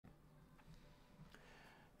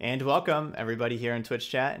And welcome everybody here in Twitch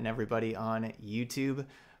chat and everybody on YouTube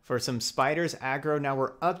for some Spiders Aggro. Now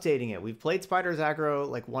we're updating it. We've played Spiders Aggro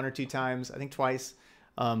like 1 or 2 times, I think twice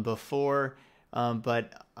before,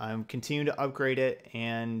 but I'm continuing to upgrade it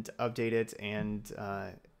and update it, and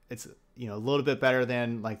it's a little bit better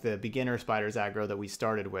than like the beginner Spiders Aggro that we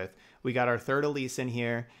started with. We got our third Elise in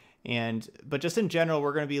here, but just in general,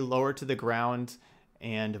 we're going to be lower to the ground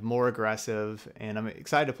and more aggressive, and I'm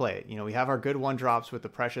excited to play it. We have our good 1-drops with the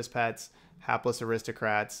Precious Pets, Hapless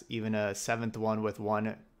Aristocrats, even a 7th one with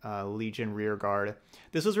 1 Legion Rear Guard.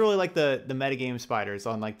 This was really like the metagame Spiders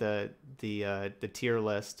on like the tier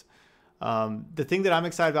list. The thing that I'm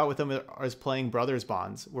excited about with them is playing Brothers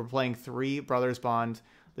Bonds. We're playing 3 Brothers Bond.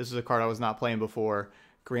 This is a card I was not playing before.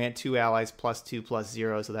 Grant 2 allies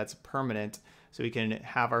 +2/+0, so that's permanent. So we can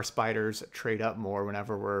have our Spiders trade up more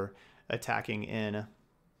whenever we're attacking in.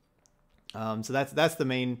 So that's the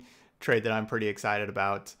main trade that I'm pretty excited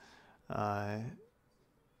about. But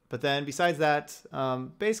then besides that,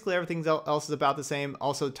 basically everything else is about the same.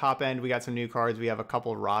 Also top end, we got some new cards. We have a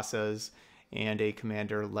couple Rasas and a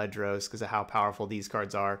Commander Ledros because of how powerful these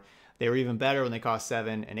cards are. They were even better when they cost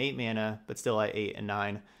 7 and 8 mana, but still at 8 and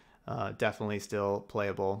 9. Definitely still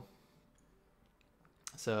playable.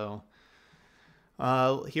 So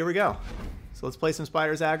here we go. So let's play some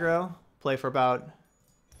Spiders Aggro. We're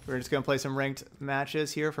just going to play some ranked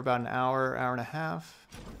matches here for about an hour, hour and a half.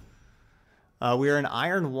 We're in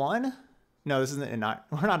Iron 1. No, this isn't we're not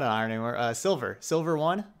in Iron anymore. Silver. Silver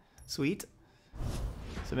 1. Sweet.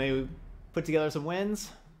 So maybe we put together some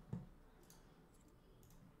wins.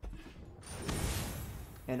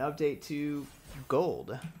 And update to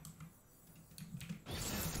gold.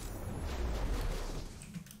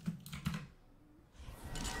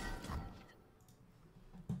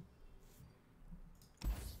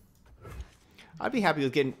 I'd be happy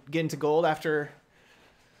with getting to gold after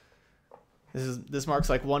this marks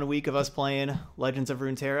like 1 week of us playing Legends of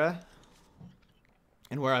Runeterra,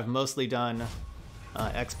 and where I've mostly done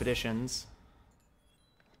expeditions.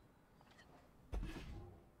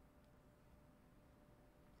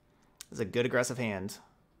 It's a good aggressive hand.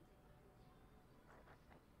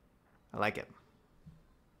 I like it.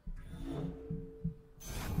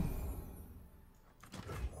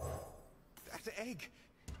 That egg,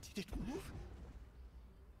 did it move?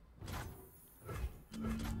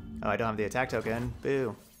 Oh, I don't have the attack token.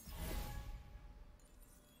 Boo.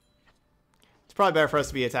 It's probably better for us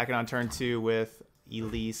to be attacking on turn 2 with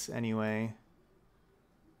Elise anyway.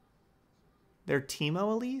 They're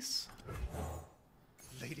Teemo Elise?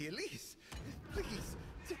 Lady Elise, please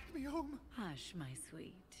take me home. Hush, my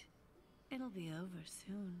sweet. It'll be over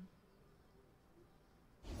soon.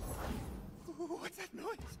 What's that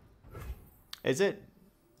noise? Is it?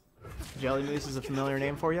 Jelly Moose is a familiar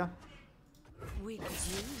name for you? We could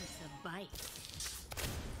use a bite.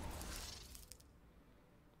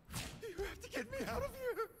 You have to get me out of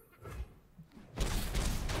here.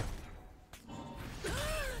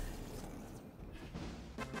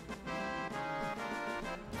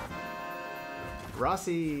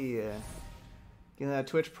 Rossi, getting that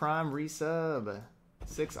Twitch Prime resub.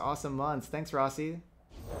 6 awesome months. Thanks, Rossi.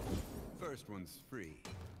 First one's free.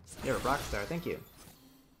 You're a rockstar. Thank you.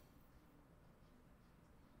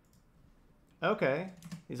 Okay.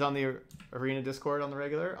 He's on the Arena Discord on the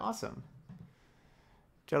regular. Awesome.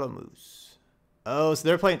 Jello Moose. Oh, so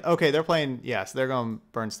they're playing. Okay, they're playing. Yeah, so they're going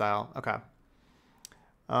burn style. Okay.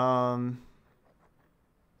 I'm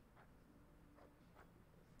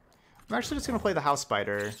actually just going to play the House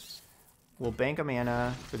Spider. We'll bank a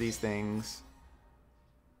mana for these things.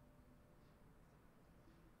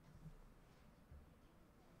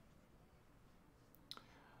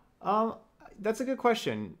 That's a good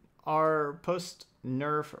question. Are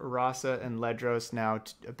post-nerf Rasa and Ledros now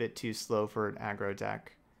a bit too slow for an aggro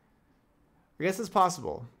deck? I guess it's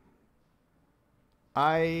possible.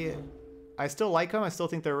 I still like them. I still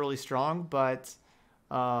think they're really strong, but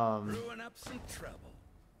Brewing up some trouble.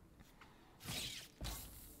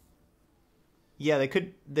 yeah, they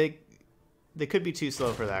could be too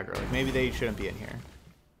slow for the aggro. Like maybe they shouldn't be in here.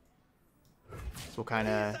 So we'll kind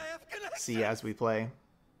of see as we play.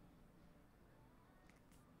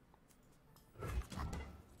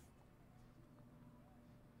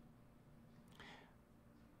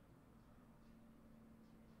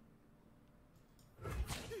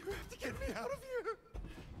 You have to get me out of here.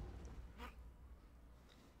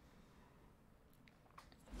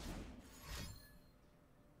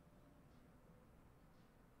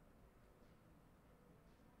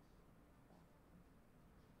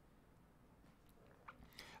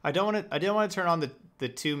 I didn't want to turn on the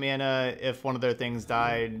 2 mana if one of their things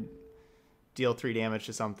died deal 3 damage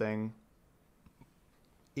to something.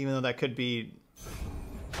 Even though that could be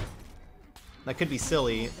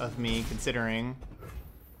silly of me, considering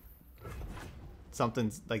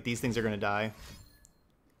something's like these things are gonna die.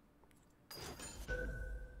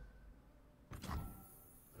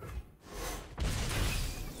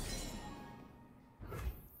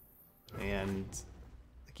 And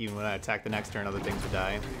like even when I attack the next turn, other things would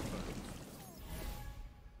die.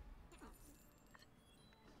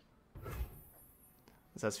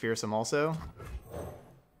 Is that fearsome also?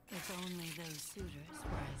 If only those suitors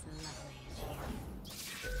were as lovely as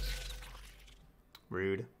you.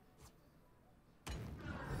 Rude.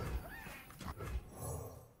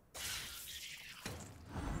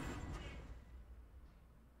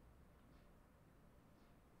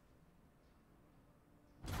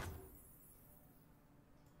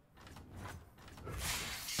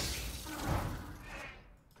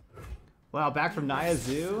 Wow, back from Naya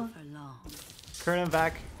Zoo? Kernan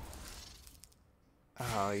back.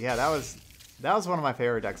 Oh yeah, that was one of my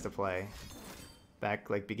favorite decks to play. Back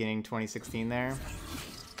like beginning 2016 there.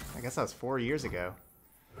 I guess that was 4 years ago.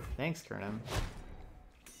 Thanks, Kernan.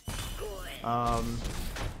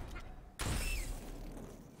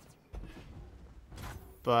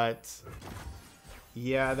 But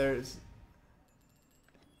yeah, there's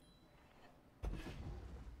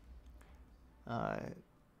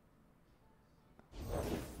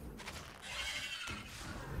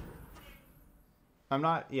I'm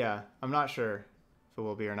not sure if it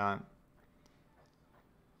will be or not.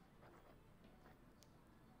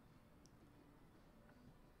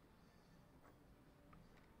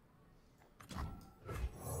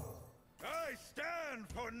 I stand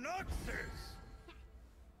for Noxus!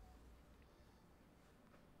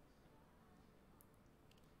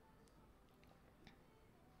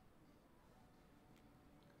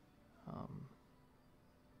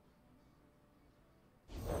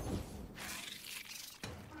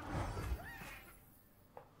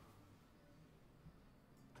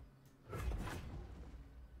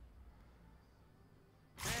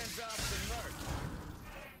 Hands off the merch!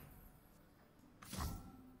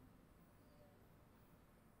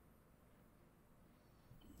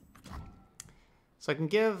 So I can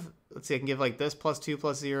give, let's see, I can give like this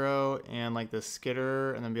 +2/+0 and like the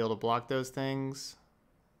skitter and then be able to block those things.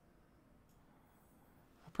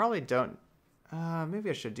 I probably don't,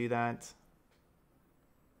 maybe I should do that.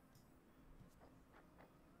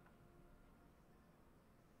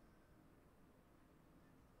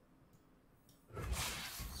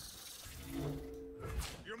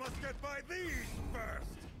 You must get by these first!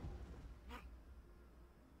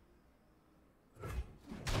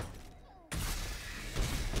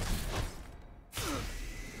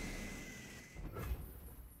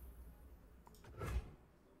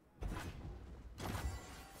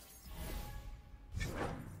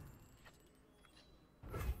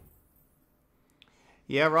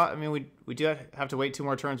 Yeah, I mean, we do have to wait 2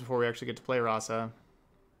 more turns before we actually get to play Rasa.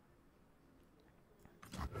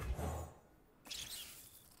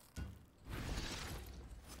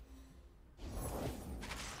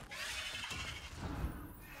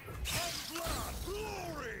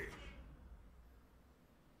 Glory!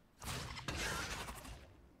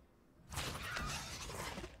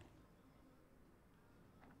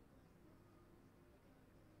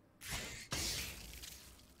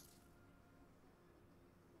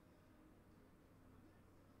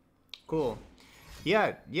 Cool.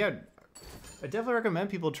 Yeah. I definitely recommend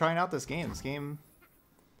people trying out this game. This game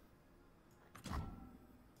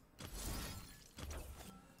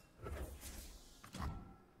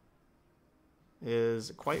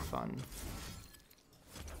is quite fun.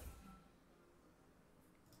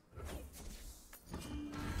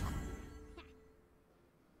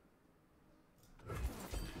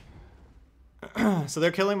 So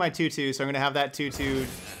they're killing my 2/2, so I'm going to have that 2/2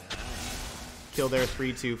 kill their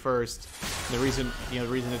 3/2 first. And the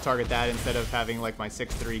reason to target that instead of having like my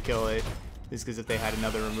 6/3 kill it is because if they had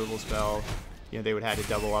another removal spell, they would have had to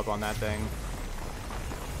double up on that thing.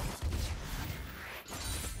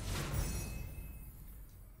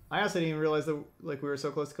 I also didn't even realize that we were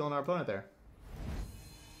so close to killing our opponent there.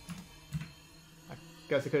 I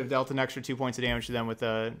guess I could have dealt an extra 2 points of damage to them with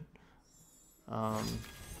the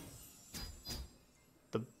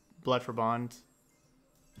Blood for Bond.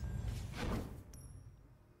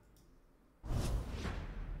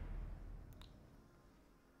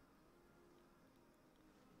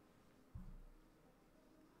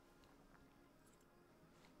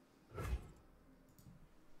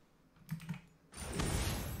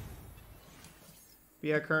 But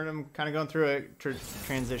yeah, Kern, I'm kind of going through a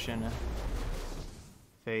transition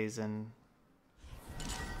phase in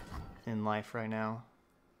in life right now.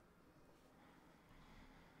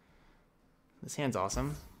 This hand's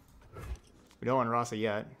awesome. We don't want Rasa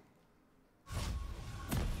yet.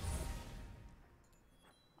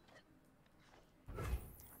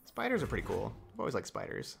 Spiders are pretty cool. I've always liked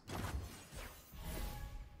spiders.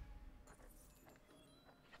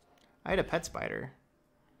 I had a pet spider.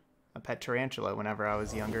 A pet tarantula whenever I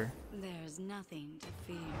was younger. There's nothing to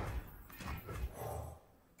fear.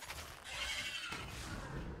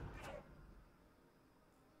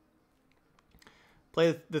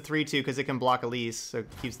 Play the 3-2 because it can block Elise, so it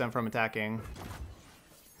keeps them from attacking.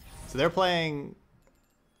 So they're playing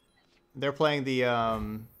the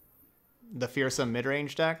fearsome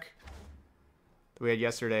mid-range deck that we had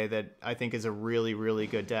yesterday that I think is a really, really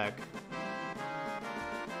good deck.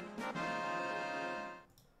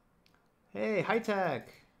 Hey, High Tech!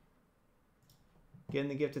 Getting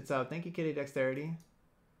the gifted sub. Thank you, Kitty Dexterity.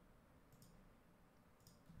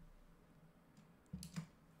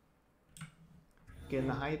 Getting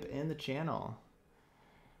the hype in the channel.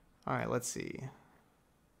 Alright, let's see.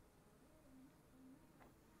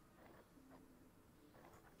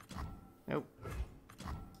 Nope.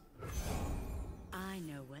 I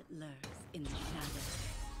know what lurks in the shadows.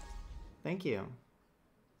 Thank you.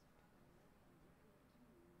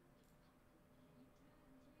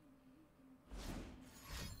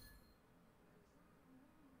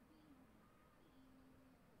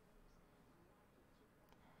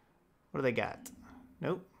 What do they got?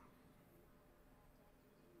 Nope.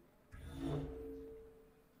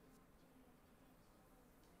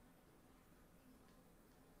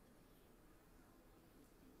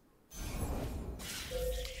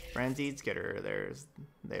 Frenzied Skitter.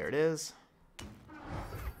 There it is.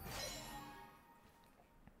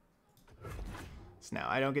 So now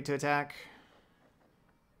I don't get to attack.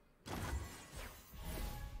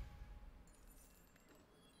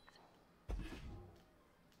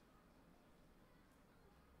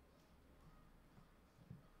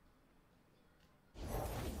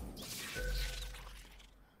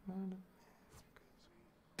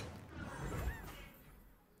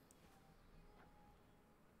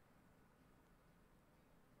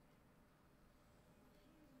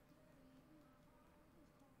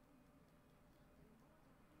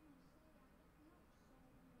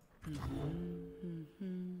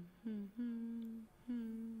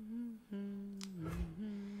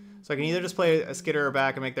 So I can either just play a Skitter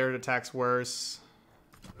back and make their attacks worse.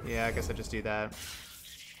 Yeah, I guess I just do that.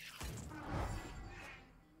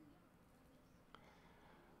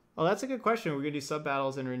 Oh, that's a good question. We're gonna do sub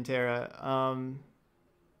battles in Runeterra.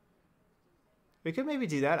 We could maybe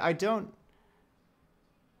do that. I don't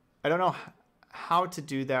know how to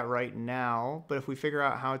do that right now, but if we figure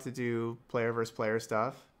out how to do player versus player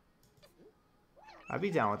stuff, I'd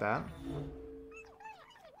be down with that.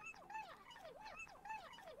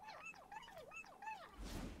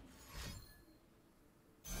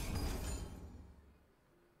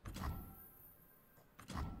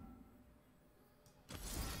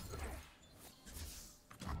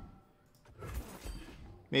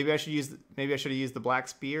 Maybe I should have used the black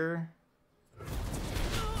spear.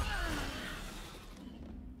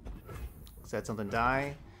 Let something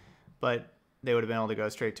die, but they would have been able to go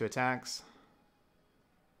straight to attacks.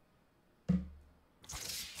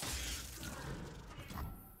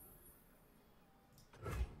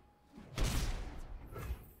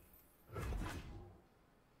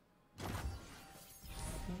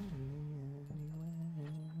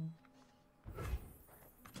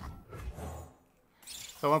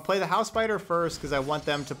 So I want to play the house spider first because I want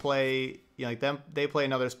them to play, you know, like they play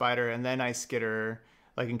another spider and then I skitter,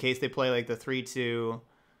 like in case they play like the 3-2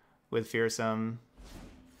 with fearsome.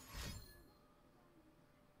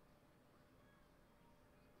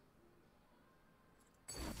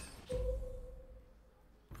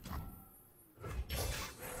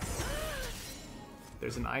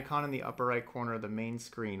 There's an icon in the upper right corner of the main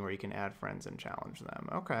screen where you can add friends and challenge them.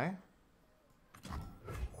 Okay.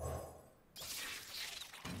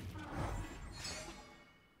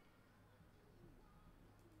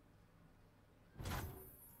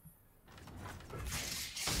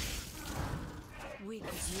 We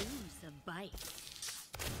could use a bite.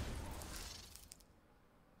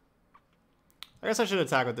 I guess I should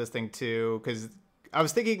attack with this thing too, because I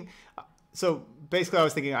was thinking, so basically I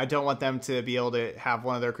was thinking I don't want them to be able to have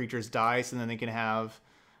one of their creatures die, so then they can have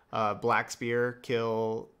Black Spear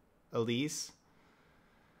kill Elise.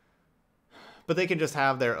 But they can just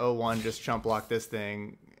have their 0-1 just chump block this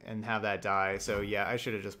thing and have that die. So yeah, I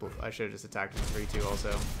should have just attacked with 3-2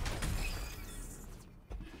 also.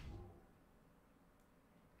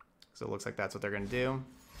 So it looks like that's what they're going to do.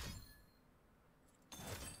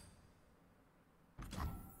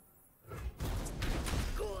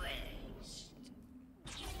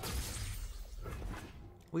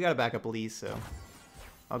 We got a backup Elise, so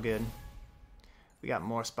all good. We got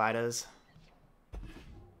more spiders.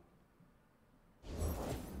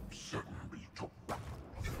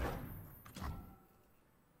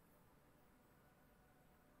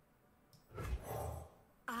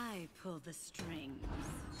 I pull the strings.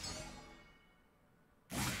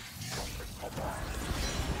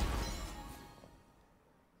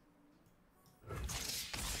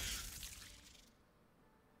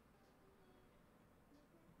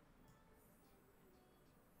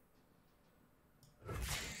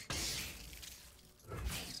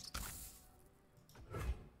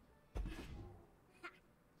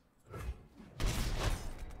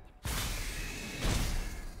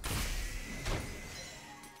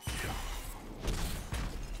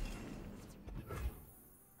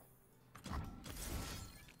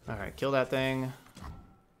 Alright, kill that thing.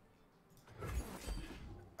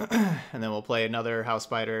 And then we'll play another house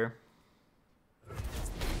spider.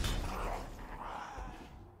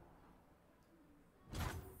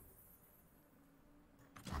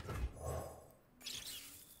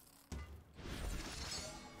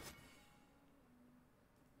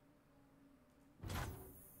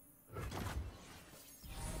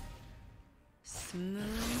 Smooth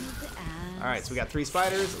as... Alright, so we got 3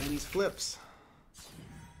 spiders. Elise flips.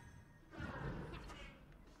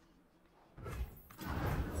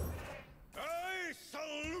 I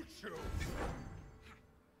salute you.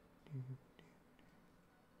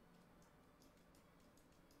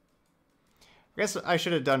 I guess I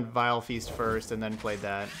should have done Vile Feast first and then played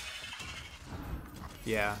that.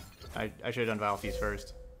 Yeah, I should have done Vile Feast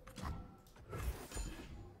first.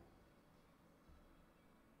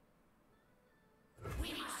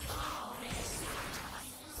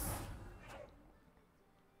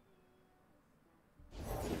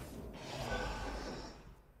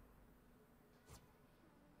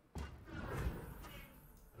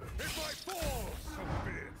 If I fall, so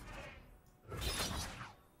be it.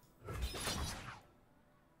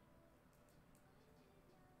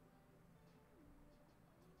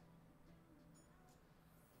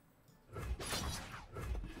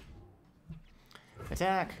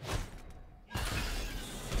 Attack!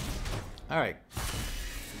 Alright.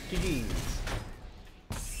 GG's.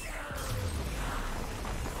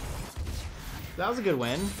 That was a good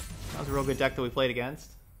win. That was a real good deck that we played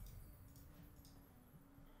against.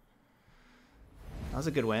 That was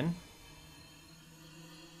a good win.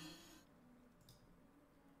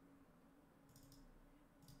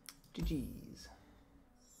 GG's.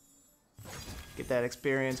 Get that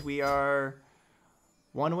experience. We are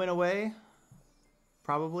 1 win away,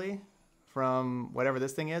 probably, from whatever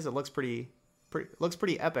this thing is. It looks pretty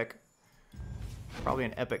epic. Probably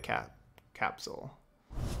an epic capsule.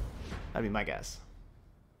 That'd be my guess.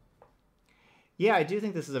 Yeah, I do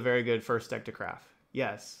think this is a very good first deck to craft.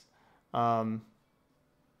 Yes.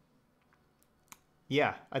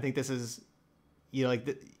 Yeah, I think this is, you know,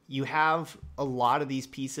 like you have a lot of these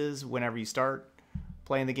pieces whenever you start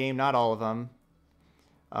playing the game. Not all of them.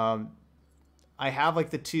 I have like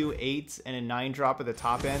the 2 8s and a 9 drop at the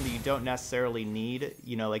top end that you don't necessarily need.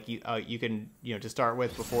 You know, like you can, you know, to start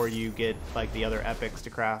with before you get like the other epics to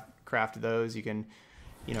craft those. You can,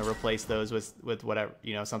 you know, replace those with whatever,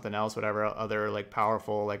 you know, something else, whatever other like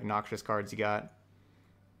powerful like Noxus cards you got.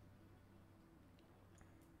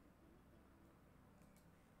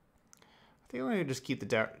 I think I'm gonna just keep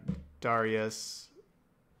the Darius.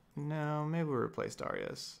 No, maybe we'll replace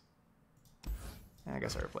Darius. I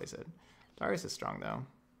guess I replace it. Darius is strong though.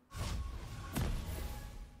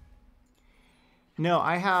 No,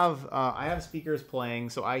 I have speakers playing,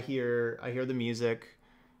 so I hear the music,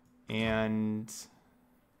 and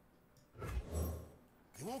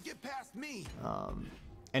They won't get past me.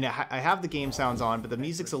 and I have the game sounds on, but the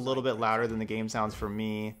music's a little bit louder than the game sounds for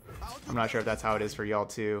me. I'm not sure if that's how it is for y'all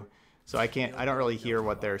too. So I don't really hear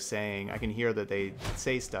what they're saying. I can hear that they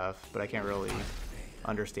say stuff, but I can't really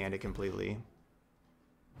understand it completely.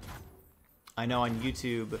 I know on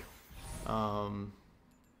YouTube,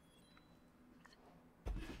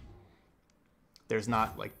 there's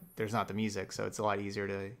not the music, so it's a lot easier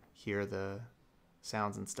to hear the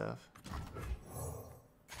sounds and stuff.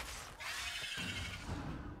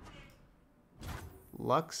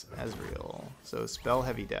 Lux Ezreal, so spell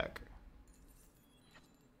heavy deck.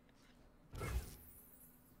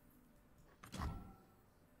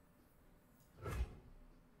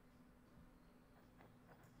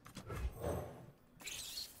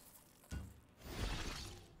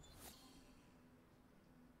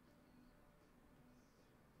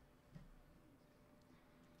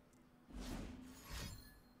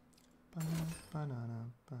 Banana,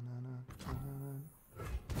 banana, banana.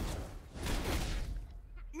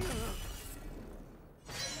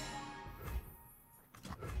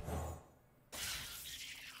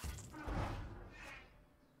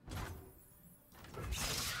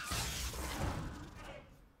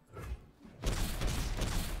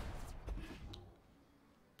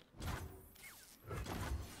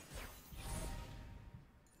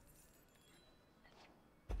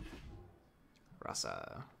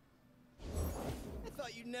 Rasa. I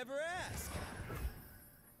thought you'd never ask.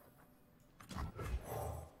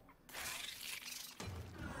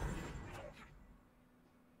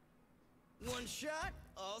 One shot,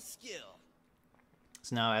 all skill.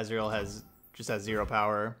 So now Ezreal just has 0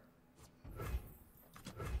 power.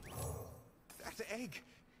 That egg.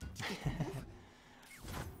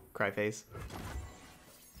 Cry face.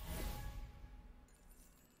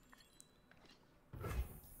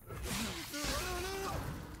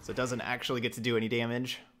 So it doesn't actually get to do any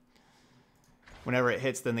damage. Whenever it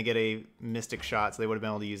hits, then they get a mystic shot, so they would have been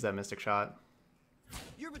able to use that mystic shot.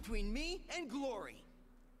 You're between me and glory.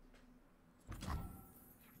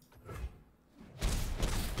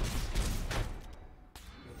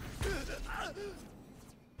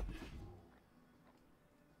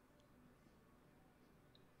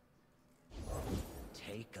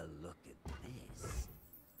 Take a look at this.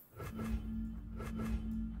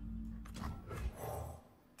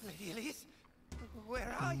 Lady Elise,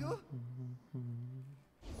 where are you?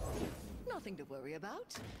 Nothing to worry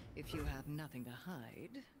about, if you have nothing to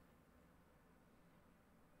hide.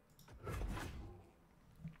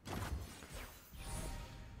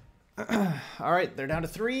 All right, they're down to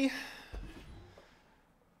 3.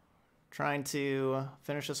 Trying to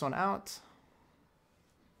finish this one out.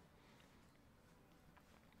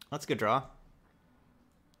 That's a good draw.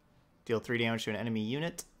 Deal 3 damage to an enemy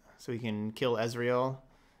unit, so we can kill Ezreal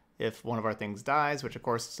if one of our things dies, which of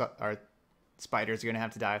course our spiders are going to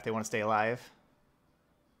have to die if they want to stay alive.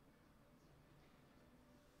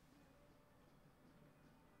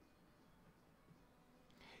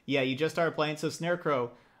 Yeah, you just started playing. So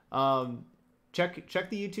Snarecrow, check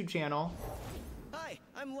the YouTube channel. Hi,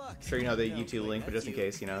 I'm Lux. Sure, you know the No, YouTube wait, link, but that's just in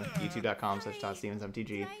you. case, you know, youtube.com/ToddStevensMTG.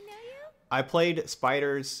 Do I know you? I played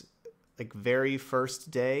Spiders like very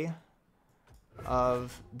first day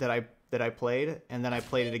of that I played, and then I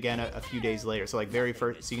played it again a few days later. So like very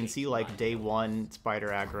first, so you can see like day 1 Spider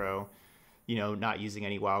aggro, you know, not using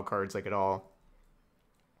any wild cards like at all.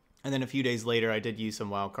 And then a few days later, I did use some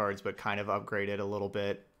wild cards, but kind of upgraded a little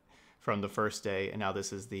bit from the first day, and now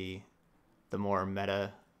this is the more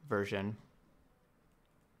meta version.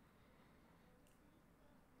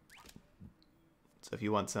 So if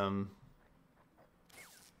you want some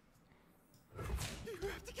You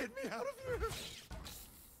have to get me out of here.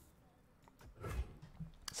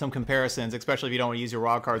 comparisons, especially if you don't want to use your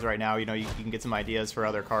wild cards right now, you know, you can get some ideas for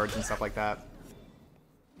other cards and stuff like that.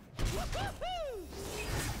 But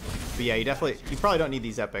yeah, you probably don't need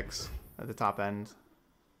these epics at the top end,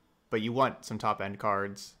 but you want some top end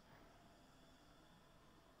cards.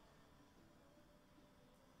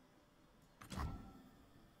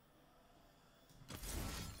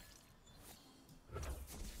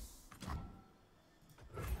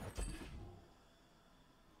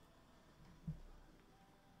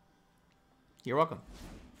 You're welcome.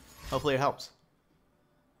 Hopefully it helps.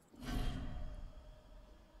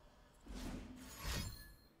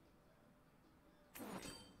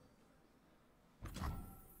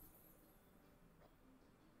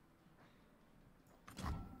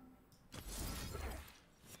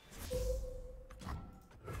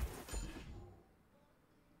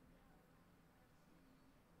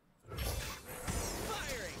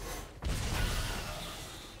 Firing.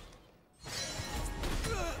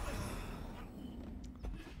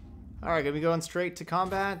 All right, gonna be going straight to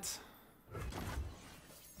combat.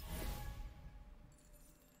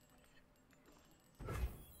 I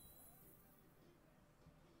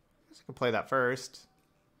can play that first.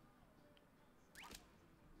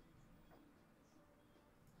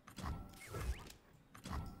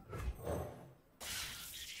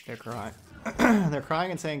 They're crying. They're crying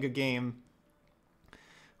and saying good game.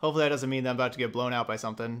 Hopefully that doesn't mean that I'm about to get blown out by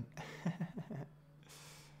something.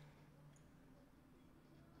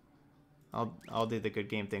 I'll do the good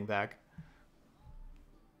game thing back.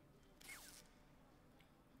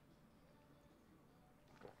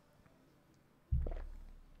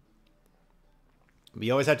 But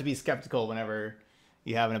you always have to be skeptical whenever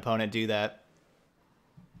you have an opponent do that.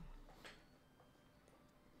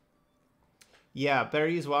 Yeah, better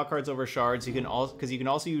use wildcards over shards. You can also, because you can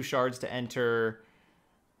also use shards to enter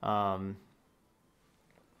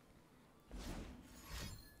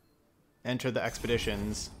enter the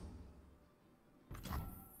expeditions.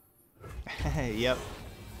 Yep.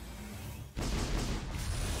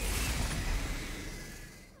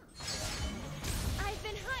 I've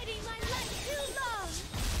been hiding my light too long.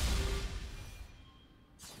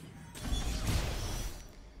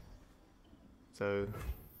 So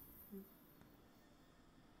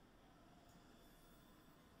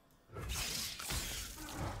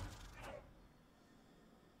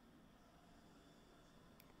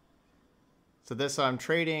So I'm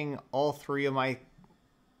trading all 3 of my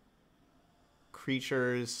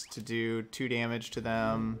creatures to do 2 damage to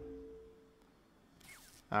them.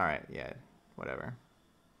 Alright, yeah, whatever.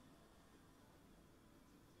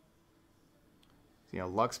 So, you know,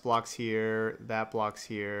 Lux blocks here, that blocks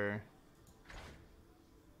here.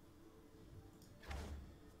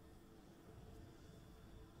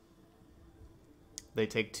 They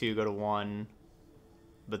take 2, go to 1.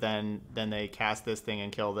 But then they cast this thing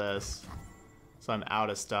and kill this. So I'm out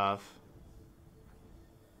of stuff.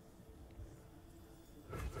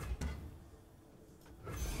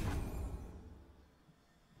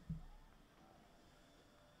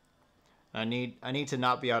 I need to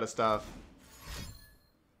not be out of stuff.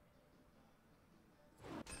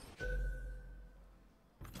 A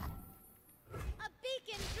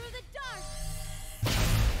beacon through the dark.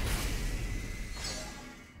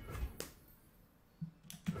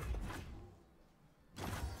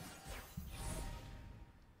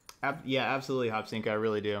 Yeah, absolutely, Hopsink. I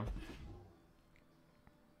really do.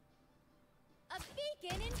 A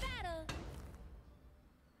beacon in battle.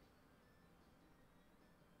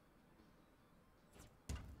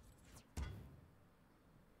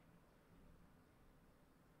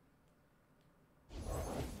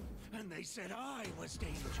 And they said I was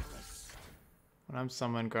dangerous. When I'm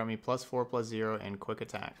summoned, grant me +4/+0 and quick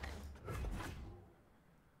attack.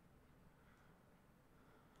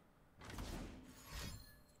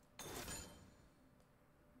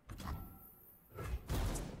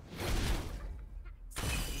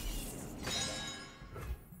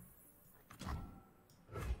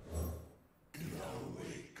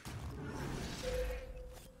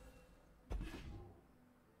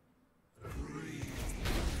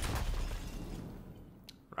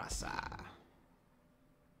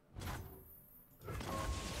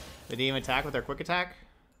 They didn't even attack with their quick attack?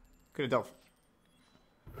 Could have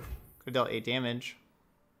dealt 8 damage.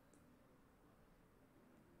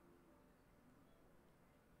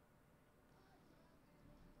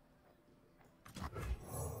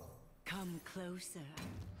 Come closer.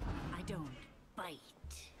 I don't bite.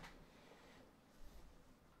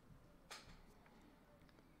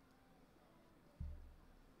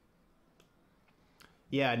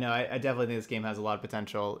 Yeah, no, I definitely think this game has a lot of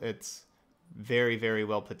potential. It's very, very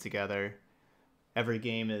well put together. Every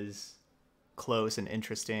game is close and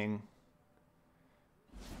interesting,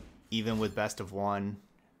 even with best of 1.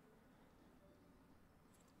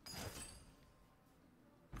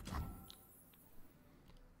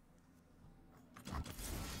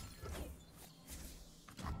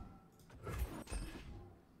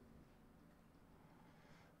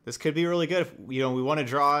 This could be really good if, you know, we want to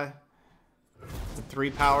draw the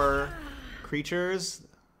 3 power creatures.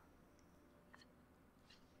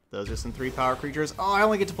 Those are some 3 power creatures. Oh, I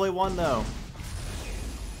only get to play 1 though.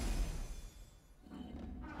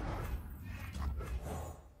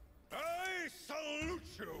 I salute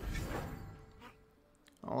you.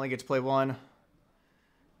 I only get to play 1.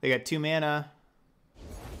 They got 2 mana.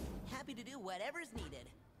 Happy to do whatever's needed.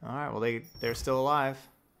 All right, well they're still alive.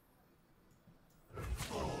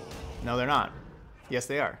 No, they're not. Yes,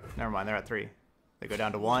 they are. Never mind, they're at 3. They go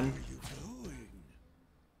down to 1. What are you doing?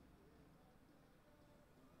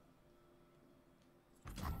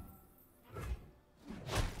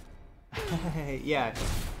 Yeah.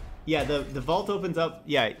 Yeah, the vault opens up.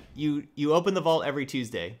 Yeah, you open the vault every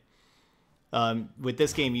Tuesday. With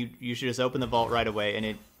this game, you should just open the vault right away,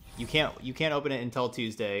 and you can't open it until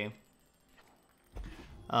Tuesday.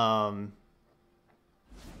 So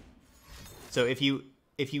if you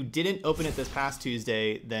didn't open it this past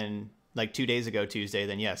Tuesday, then like 2 days ago Tuesday,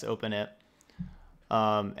 then yes, open it.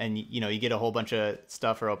 And you know, you get a whole bunch of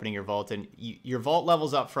stuff for opening your vault, and your vault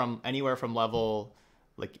levels up from anywhere from level,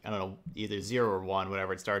 like, I don't know, either 0 or 1,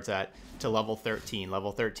 whatever it starts at, to level 13.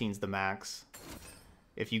 Level 13 is the max.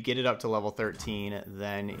 If you get it up to level 13,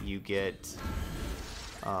 then you get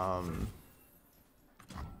The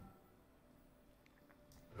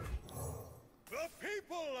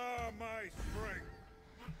people are my strength.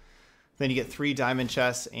 then you get 3 diamond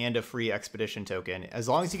chests and a free expedition token. As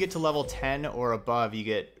long as you get to level 10 or above, you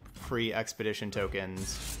get free expedition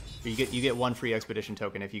tokens. You get 1 free expedition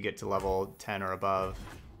token if you get to level 10 or above.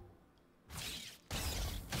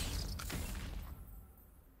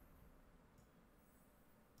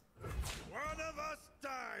 One of us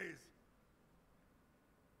dies.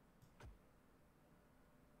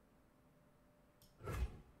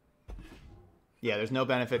 Yeah, there's no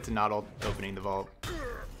benefit to not opening the vault.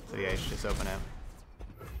 So yeah, you should just open it.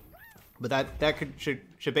 But that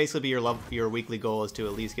should basically be your weekly goal, is to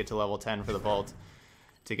at least get to level 10 for the vault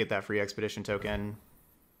to get that free expedition token.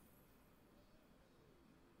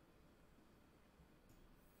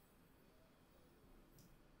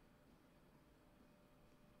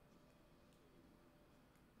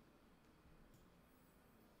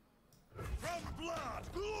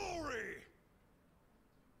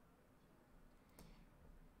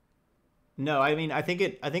 No, I mean, I think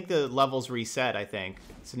the levels reset, I think.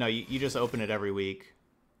 So no, you just open it every week.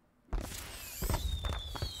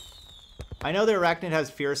 I know the Arachnid has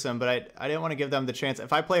Fearsome, but I didn't want to give them the chance.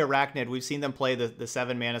 If I play Arachnid, we've seen them play the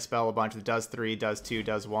 7 mana spell a bunch that does 3, does 2,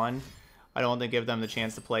 does 1. I don't want to give them the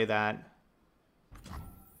chance to play that.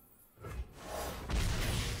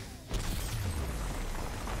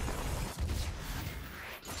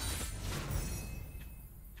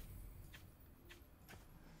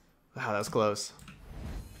 Wow, that was close.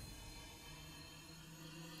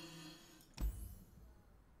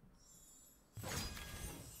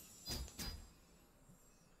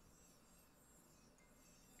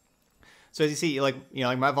 So as you see, like, you know,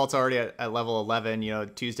 like my vault's already at level 11. You know,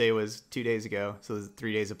 Tuesday was 2 days ago, so there's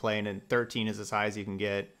 3 days of playing, and 13 is as high as you can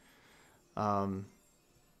get. But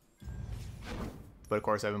of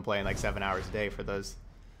course, I've been playing like 7 hours a day for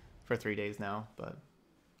 3 days now. But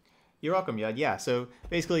you're welcome, Yud. Yeah. So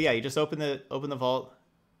basically, yeah, you just open the vault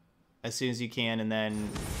as soon as you can, and then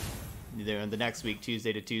the next week,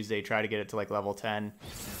 Tuesday to Tuesday, try to get it to like level 10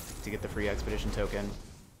 to get the free expedition token.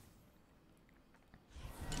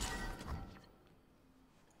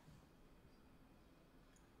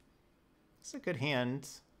 It's a good hand.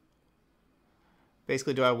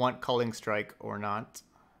 Basically, do I want Culling Strike or not?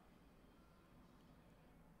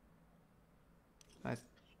 I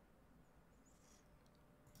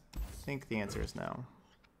think the answer is no.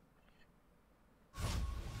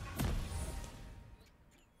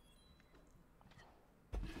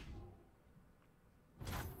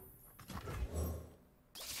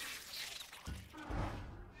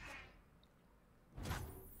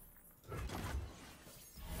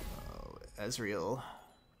 Ezreal.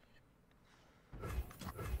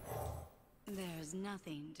 There's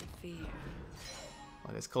nothing to fear.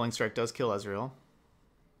 Well, this Culling Strike does kill Ezreal.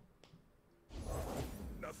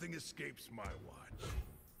 Nothing escapes my watch.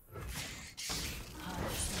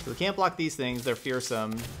 So we can't block these things. They're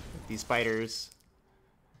fearsome. These spiders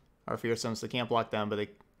are fearsome, so they can't block them, but they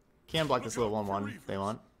can block this little 1/1 if they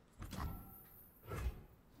want.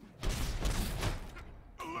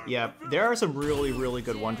 Yeah, there are some really, really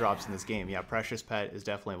good 1-drops in this game. Yeah, Precious Pet is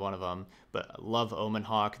definitely one of them. But I love Omen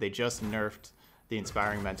Hawk. They just nerfed the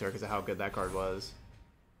Inspiring Mentor because of how good that card was.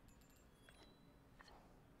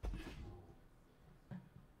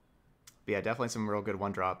 But yeah, definitely some real good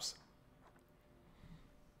 1-drops.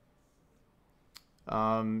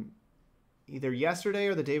 Either yesterday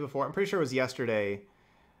or the day before, I'm pretty sure it was yesterday,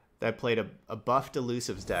 that I played a buffed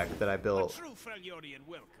Elusives deck that I built.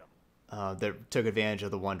 That took advantage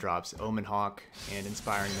of the 1-drops, Omen Hawk and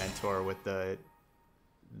Inspiring Mentor with the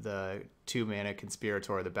 2-mana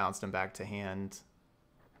Conspirator that bounced him back to hand.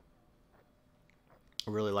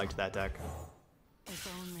 I really liked that deck. If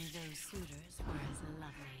only those suitors were as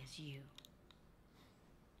lovely as you.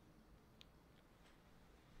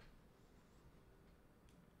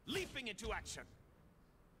 Leaping into action.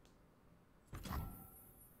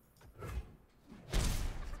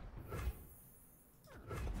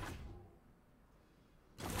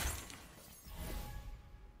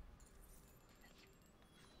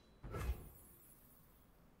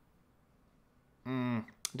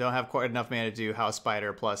 Don't have quite enough mana to do House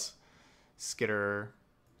Spider plus Skitter.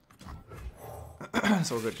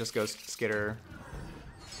 So we'll just go Skitter.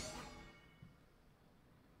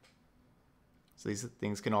 So these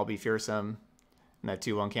things can all be fearsome. And that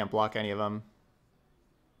 2/1 can't block any of them.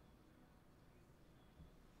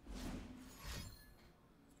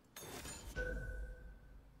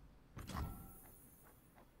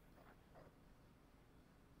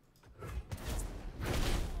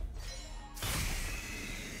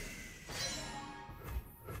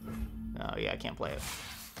 Oh yeah, I can't play it.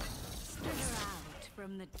 Stir out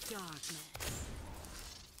from the darkness.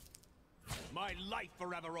 My life for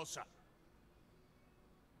Avarosa.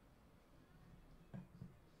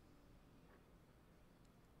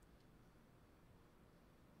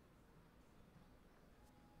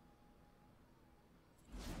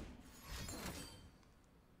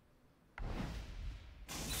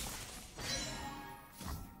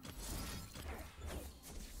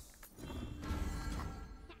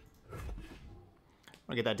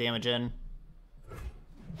 I'll get that damage in.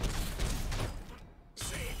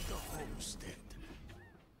 Save the homestead.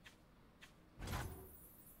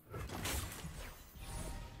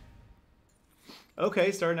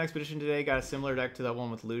 Okay, started an expedition today. Got a similar deck to that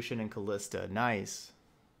one with Lucian and Callista. Nice.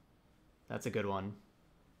 That's a good one.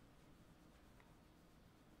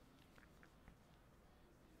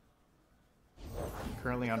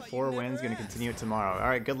 Currently on 4 wins. Going to continue it tomorrow. All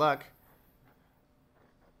right, good luck.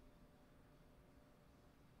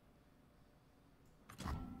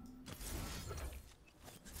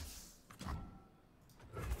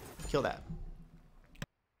 Kill that.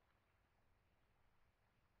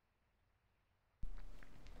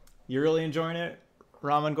 You're really enjoying it,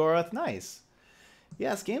 Raman Gorath? Nice.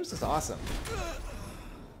 Yes, games is awesome.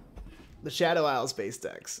 The Shadow Isles base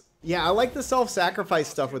decks. Yeah, I like the self-sacrifice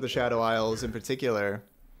stuff with the Shadow Isles in particular.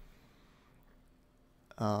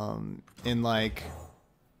 In like,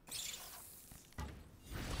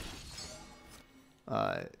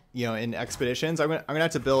 you know, in expeditions, I'm gonna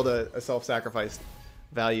have to build a self-sacrifice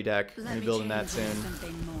value deck. I'm gonna be building that soon.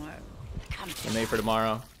 And maybe for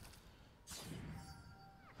tomorrow.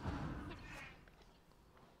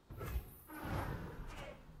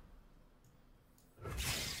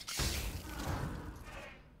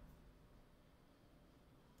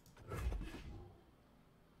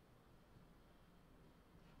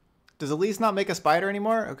 Does Elise not make a spider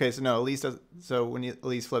anymore? Okay, so no, Elise does. So when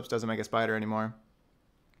Elise flips, doesn't make a spider anymore.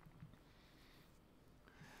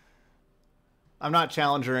 I'm not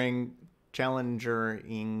challenging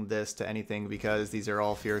this to anything because these are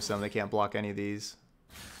all fearsome. They can't block any of these.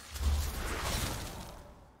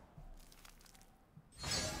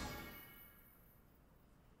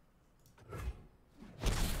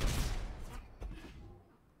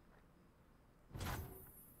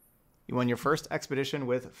 You won your first expedition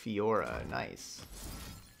with Fiora. Nice.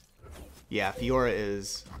 Yeah, Fiora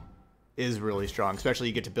is really strong. Especially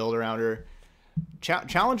you get to build around her.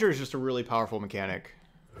 Challenger is just a really powerful mechanic.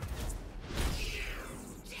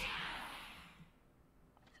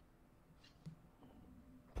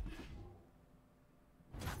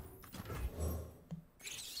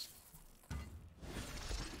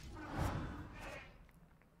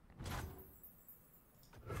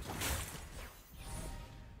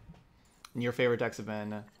 And your favorite decks have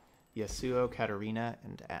been Yasuo, Katarina,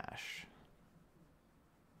 and Ashe.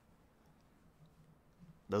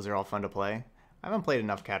 Those are all fun to play. I haven't played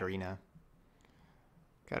enough Katarina.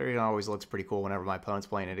 Katarina always looks pretty cool whenever my opponent's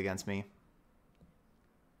playing it against me.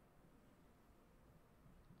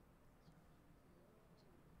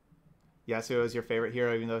 Yasuo is your favorite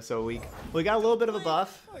hero, even though it's so weak. We got a little bit of a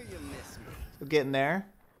buff. We're getting there.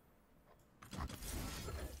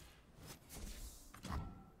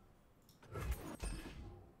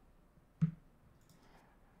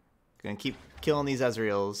 Gonna keep killing these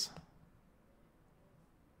Ezreals.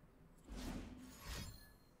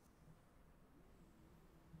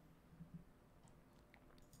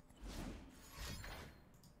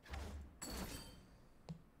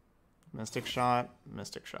 Mystic shot,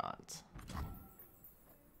 mystic shot.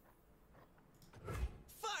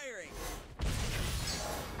 Firing.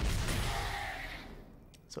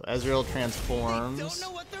 So Ezreal transforms. Don't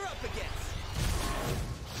know what they're up against.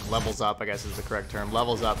 Levels up, I guess is the correct term.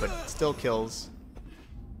 Levels up, but still kills.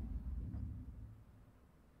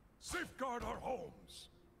 Safeguard our homes.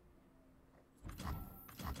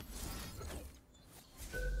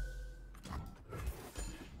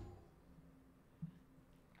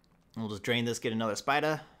 We'll just drain this, get another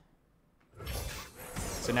spider.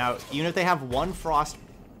 So now, even if they have one frostbite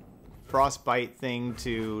thing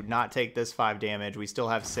to not take this 5 damage, we still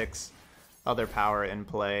have 6 other power in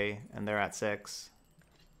play, and they're at 6.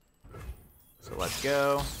 So let's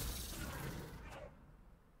go.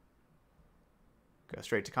 Go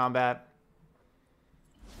straight to combat.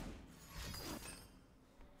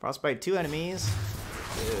 Frostbite 2 enemies.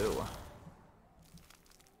 Ew.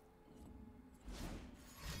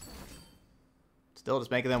 Still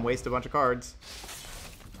just making them waste a bunch of cards.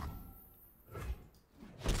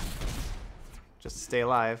 Just to stay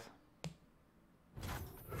alive.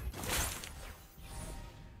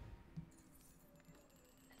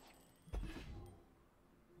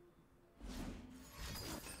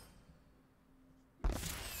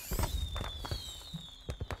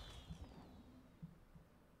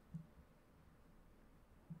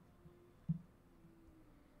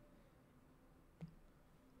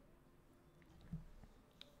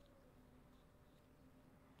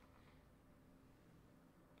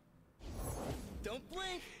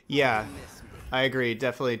 Yeah, I agree. It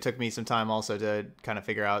definitely took me some time also to kind of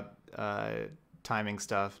figure out timing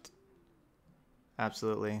stuff.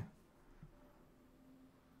 Absolutely.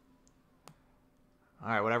 All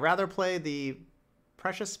right, would I rather play the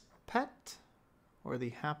Precious Pet or the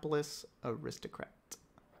Hapless Aristocrat?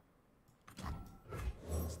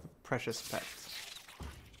 It's the Precious Pet.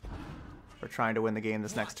 We're trying to win the game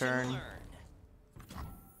this next turn. Nailed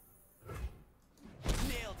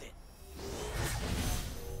it.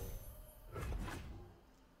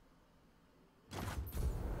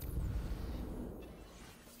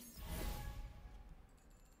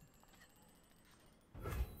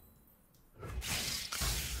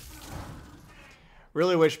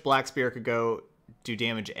 Really wish Black Spear could go do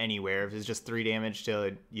damage anywhere. If it's just 3 damage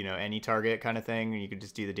to, you know, any target kind of thing, you could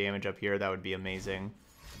just do the damage up here. That would be amazing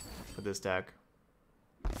for this deck.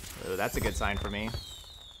 Oh, that's a good sign for me.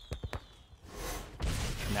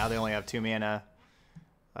 Now they only have 2 mana.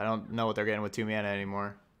 I don't know what they're getting with 2 mana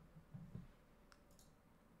anymore.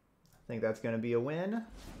 I think that's going to be a win.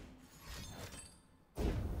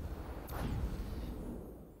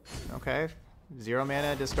 Okay. 0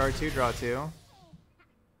 mana, discard 2, draw 2.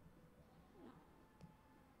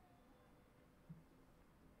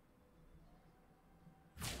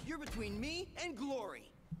 You're between me and glory.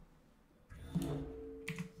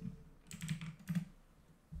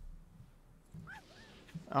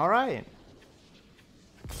 All right.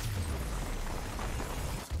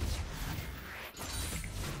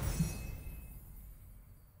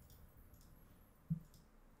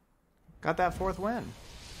 Got that 4th win.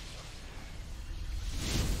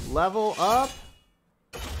 Level up.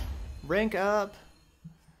 Rank up.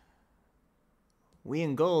 We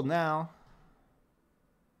in gold now.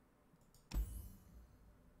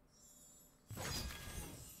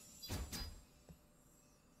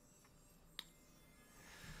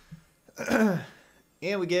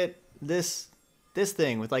 And we get this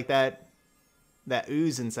thing with like that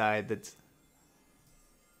ooze inside, that's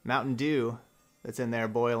Mountain Dew that's in there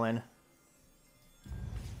boiling.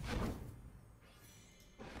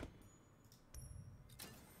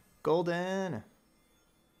 Golden.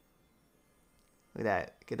 Look at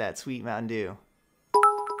that. Get that sweet Mountain Dew.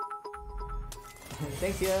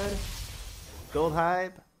 Thanks, Yud. Gold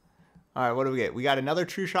hype. All right, what do we get? We got another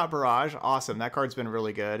True Shot Barrage. Awesome. That card's been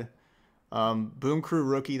really good. Boom Crew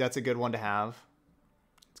Rookie. That's a good one to have.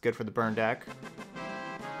 It's good for the burn deck.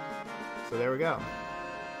 So there we go.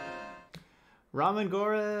 Ramen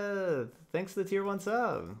Gora. Thanks for the tier 1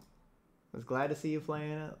 sub. I was glad to see you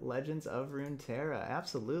playing Legends of Runeterra.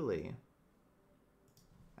 Absolutely.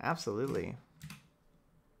 Absolutely.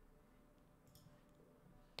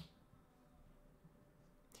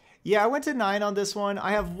 Yeah, I went to 9 on this one.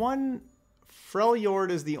 I have one...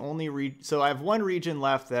 Freljord is the only... So I have 1 region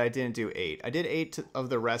left that I didn't do 8. I did 8 of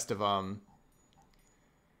the rest of them.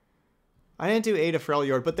 I didn't do 8 of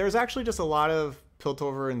Freljord, but there's actually just a lot of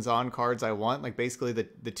Piltover and Zon cards I want. Like, basically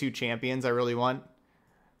the 2 champions I really want.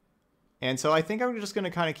 And so I think I'm just going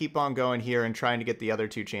to kind of keep on going here and trying to get the other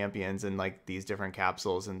 2 champions in, like, these different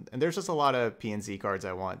capsules. And there's just a lot of PNZ cards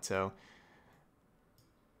I want, so...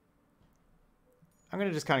 I'm going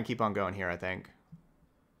to just kind of keep on going here, I think.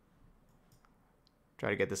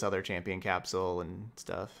 Try to get this other champion capsule and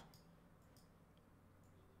stuff.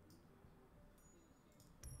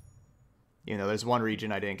 You know, there's 1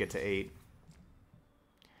 region I didn't get to 8.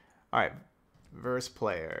 Alright. Verse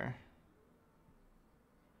player.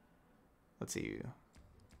 Let's see.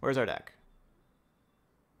 Where's our deck?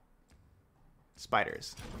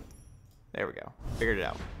 Spiders. There we go. Figured it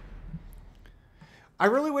out. I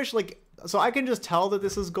really wish, like... So I can just tell that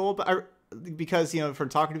this is gold, but because, you know, from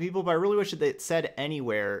talking to people, but I really wish that it said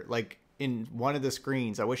anywhere, like in one of the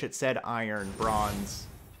screens, I wish it said iron, bronze,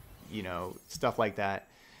 you know, stuff like that.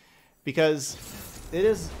 Because it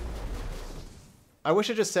is... I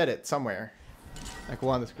wish it just said it somewhere. Like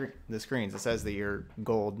one of the screens, it says that you're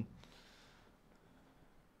gold.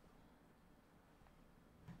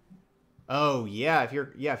 Oh, yeah, if you're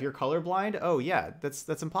colorblind, oh yeah,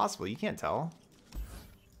 that's impossible. You can't tell.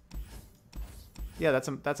 Yeah,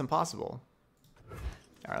 that's impossible. All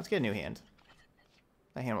right, let's get a new hand.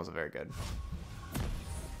 That hand wasn't very good.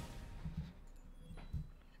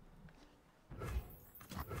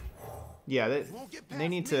 Yeah, they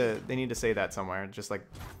need to say that somewhere, just like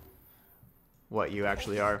what you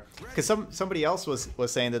actually are. Because somebody else was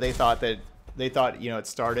saying that they thought you know, it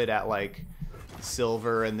started at like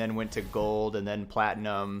silver and then went to gold and then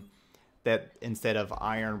platinum. That instead of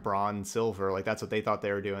iron, bronze, silver, like that's what they thought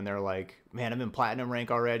they were doing. They're like, man, I'm in platinum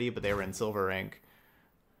rank already, but they were in silver rank.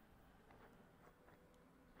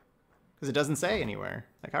 Because it doesn't say anywhere.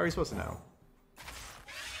 Like, how are you supposed to know?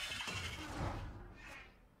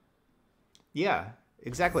 Yeah,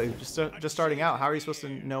 exactly. Just starting out, how are you supposed to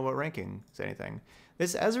know what ranking is anything?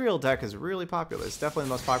 This Ezreal deck is really popular. It's definitely the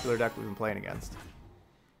most popular deck we've been playing against.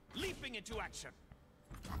 Leaping into action.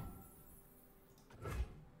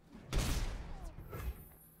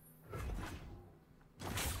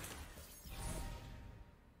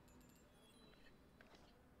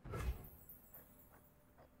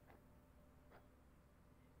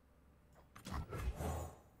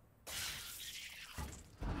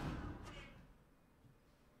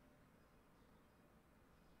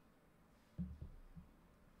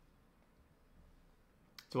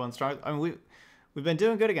 To 1 star. I mean, we've been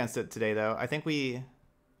doing good against it today, though. I think we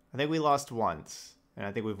I think we lost once, and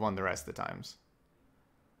I think we've won the rest of the times.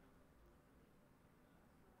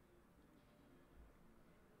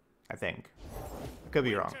 I think. I could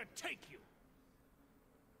be wrong. Take you.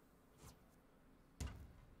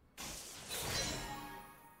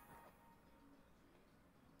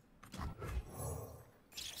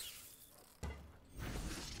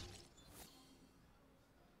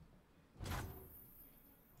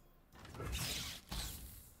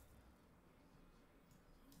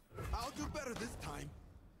 I'll do better this time.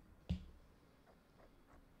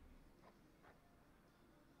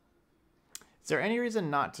 Is there any reason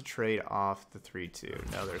not to trade off the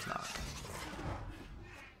 3-2? No, there's not.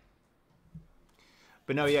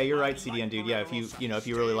 But no, yeah, you're right, CDN dude. Yeah, if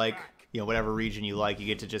you really like, whatever region you like, you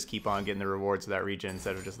get to just keep on getting the rewards of that region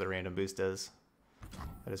instead of just the random boostas.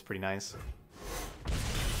 That is pretty nice.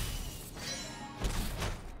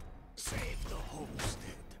 Save the homestead.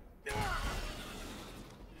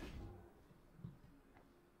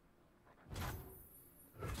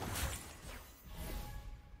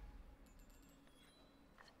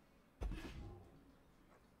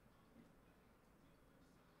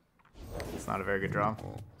 It's not a very good draw.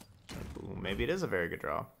 Ooh, maybe it is a very good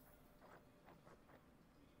draw.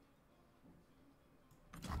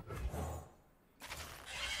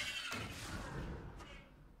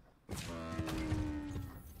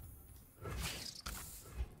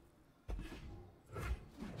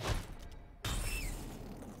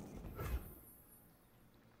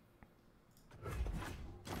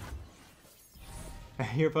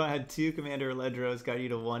 Your opponent had 2 Commander Ledros, got you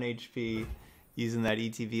to 1 HP using that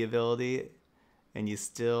ETB ability, and you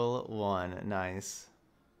still won. Nice.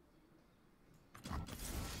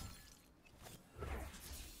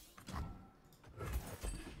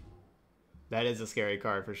 That is a scary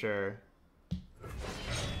card for sure.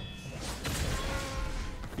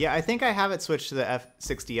 Yeah, I think I have it switched to the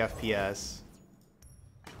 60 FPS.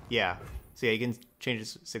 Yeah. So yeah, you can change it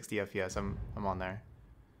to 60 FPS. I'm on there.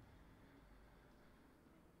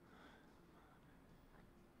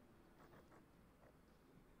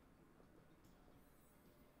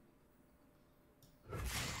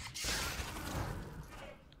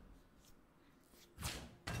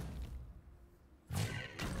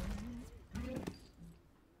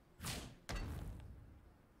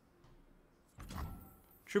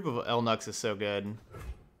 Troop of Elnux is so good.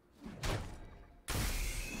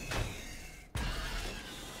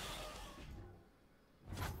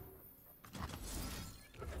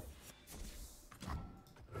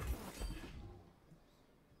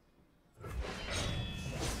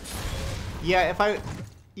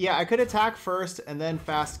 Yeah, I could attack first and then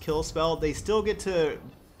fast kill spell. They still get to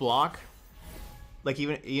block. Like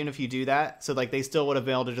even if you do that, so like they still would have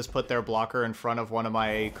been able to just put their blocker in front of one of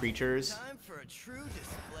my creatures. Time for a true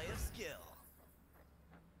display of skill.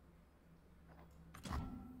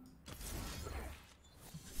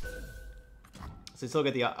 So they still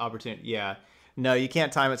get the opportunity. Yeah. No, you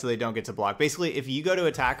can't time it so they don't get to block. Basically, if you go to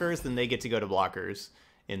attackers, then they get to go to blockers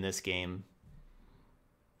in this game.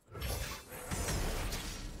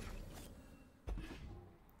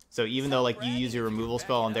 So even though like you use your removal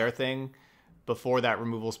spell on their thing, before that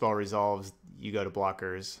removal spell resolves, you go to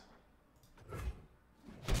blockers.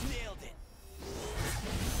 Nailed it.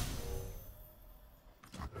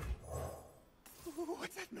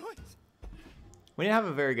 What's that noise? We didn't have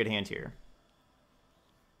a very good hand here.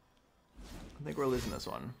 I think we're losing this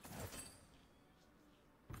one.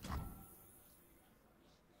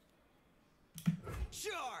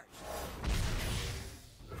 Charge.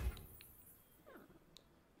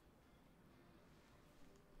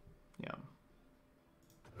 Yeah.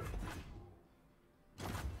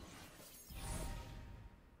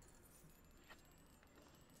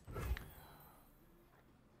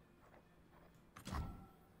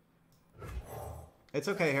 It's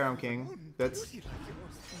okay, Harem King. That's you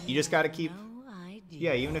just got to keep. No idea.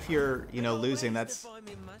 Yeah, even if you're losing, that's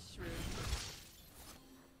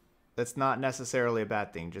not necessarily a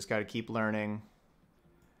bad thing. Just got to keep learning,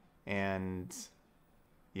 and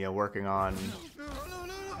working on.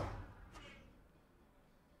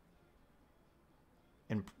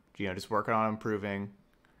 And just working on improving,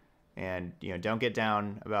 and don't get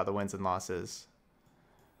down about the wins and losses.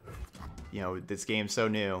 This game's so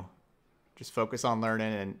new. Just focus on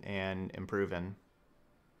learning and improving.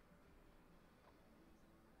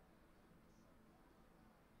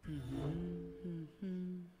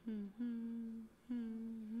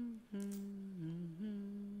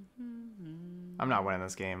 I'm not winning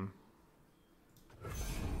this game.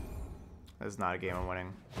 This is not a game I'm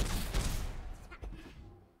winning.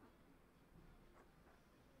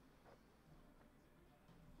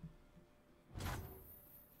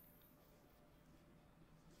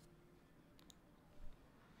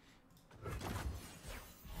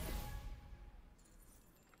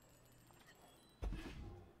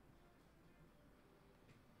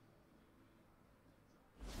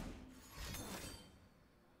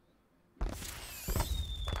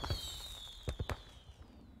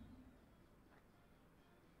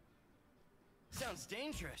 Sounds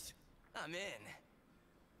dangerous. I'm in.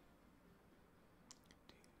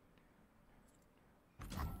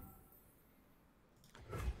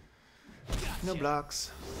 No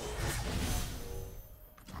blocks.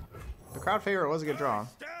 The crowd favorite was a good draw.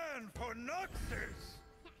 Stand for Noxus.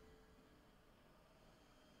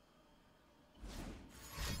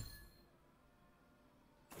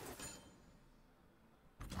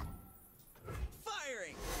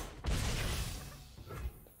 Firing.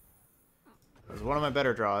 It was one of my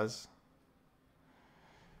better draws.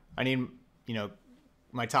 I need, you know,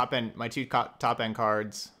 my two top end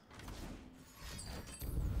cards.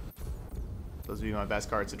 Those would be my best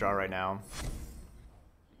cards to draw right now.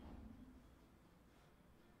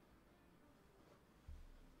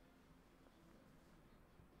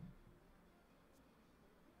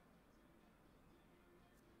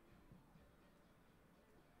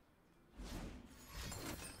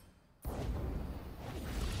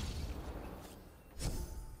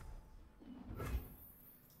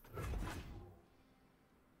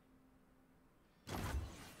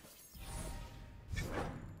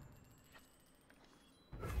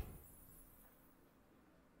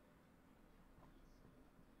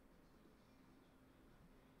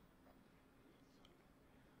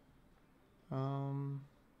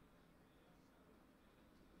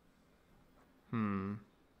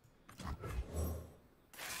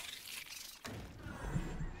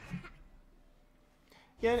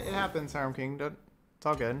 Yeah, it happens, Harem King. It's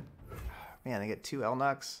all good. Man, they get 2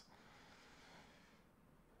 L-Nux.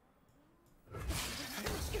 Yeah,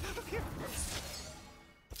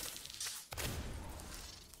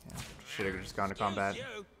 should have just gone to combat.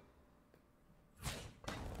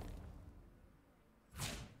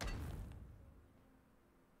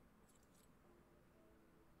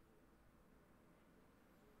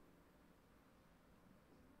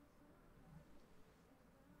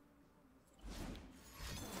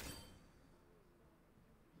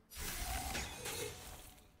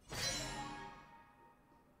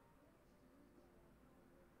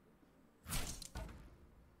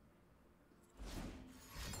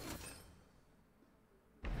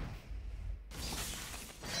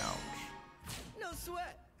 No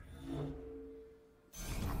sweat.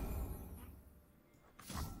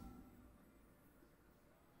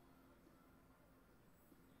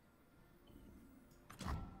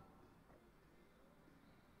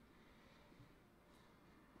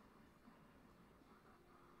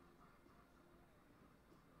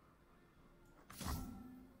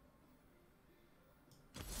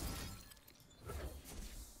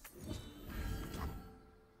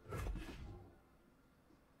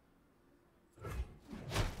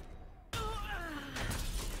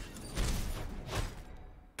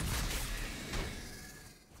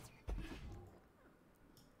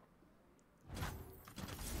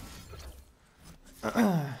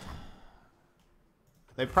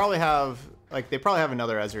 They probably have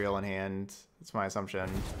another Ezreal in hand. That's my assumption.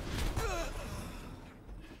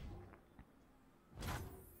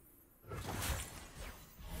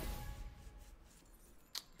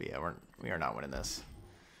 But yeah, we are not winning this.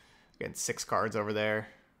 Getting 6 cards over there.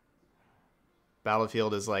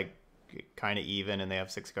 Battlefield is like kind of even, and they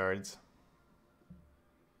have 6 cards.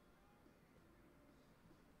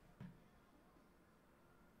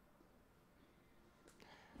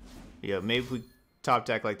 Yeah, maybe we top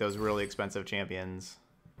deck like those really expensive champions.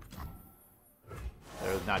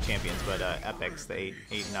 They're not champions, but epics. The 8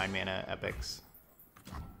 and 9 mana epics.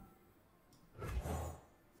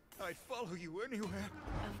 I'd follow you anywhere.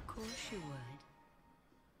 Of course you would.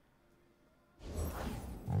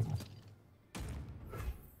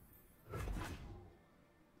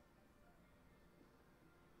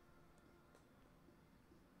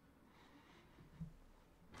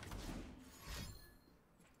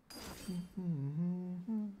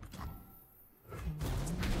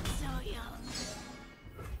 So young.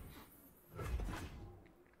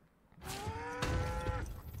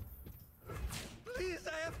 Please, I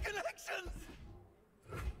have connections.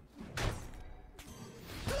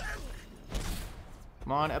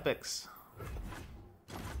 Come on, epics.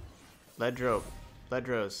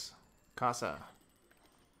 Ledros, Casa,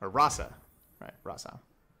 or Rasa, right? Rasa.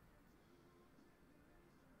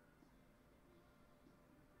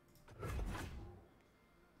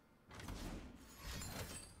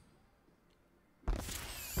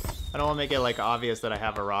 I don't want to make it like obvious that I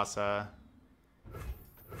have a Rasa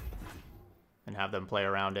and have them play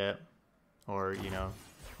around it, or you know,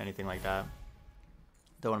 anything like that.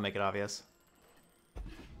 Don't want to make it obvious.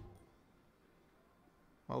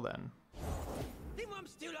 Well then. Think I'm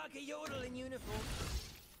still like a yodel in uniform.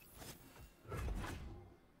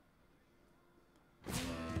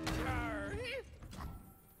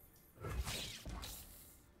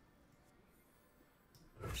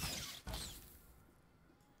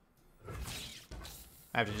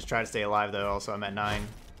 I have to just try to stay alive though. Also, I'm at 9.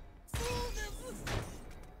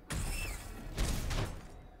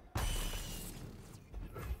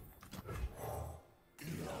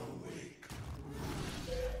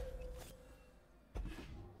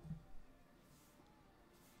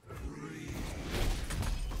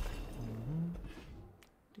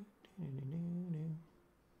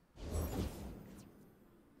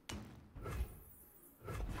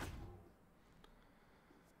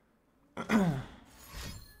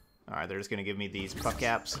 Alright, they're just going to give me these puck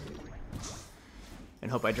caps and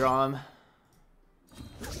hope I draw them.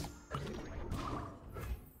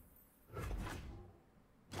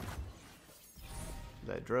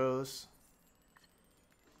 That Dros.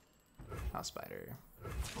 House Spider.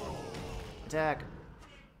 Attack.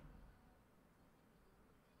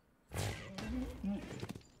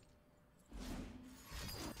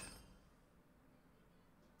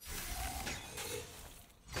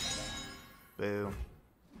 Boo.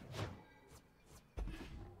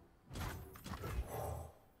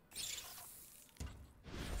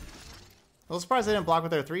 A little surprised they didn't block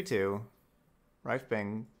with their 3-2.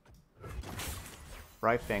 Rifebang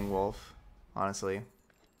Wolf, honestly.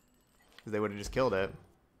 Because they would have just killed it.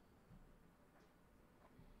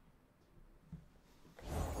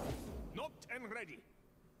 Not and ready.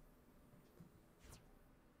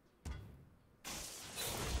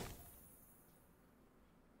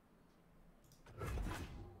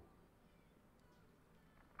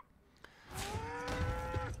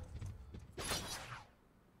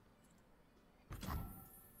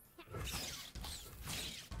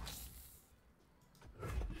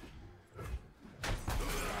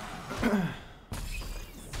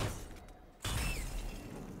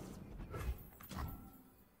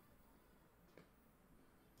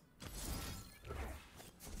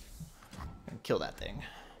 Kill that thing.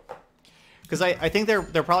 Because I think they're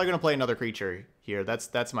probably going to play another creature here.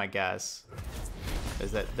 That's my guess.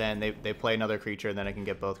 Is that then they play another creature and then I can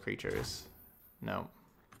get both creatures. No.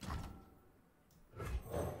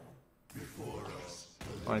 I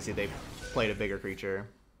want to see if they played a bigger creature.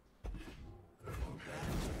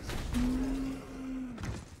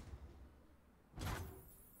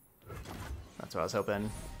 That's what I was hoping.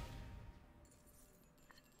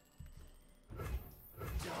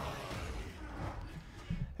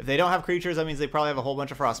 If they don't have creatures, that means they probably have a whole bunch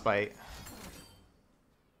of Frostbite.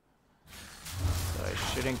 So I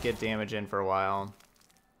shouldn't get damage in for a while.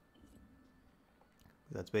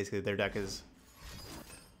 That's basically their deck is.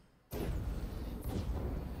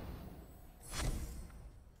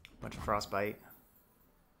 Bunch of Frostbite.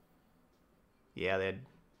 Yeah, they had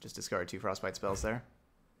just discarded 2 Frostbite spells there.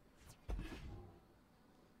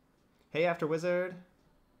 Hey, After Wizard.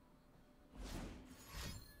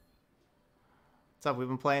 What's up? We've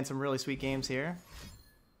been playing some really sweet games here.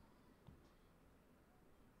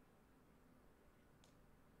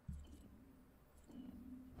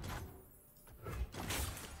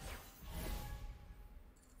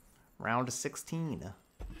 Round 16.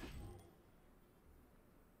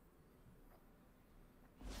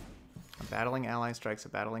 A battling ally strikes a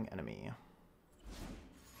battling enemy.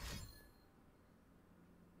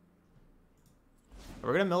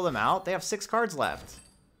 We're gonna mill them out? They have 6 cards left.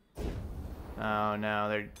 Oh no,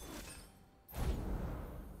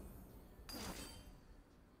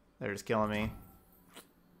 they're just killing me.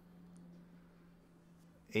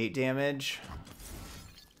 8 damage.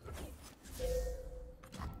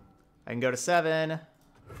 I can go to 7.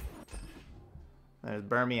 That'll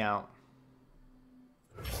burn me out.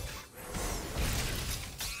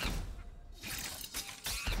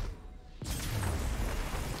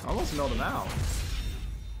 Almost milled him out.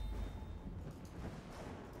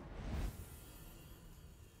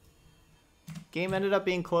 Game ended up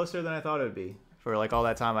being closer than I thought it would be. For like all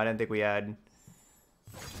that time, I didn't think we had,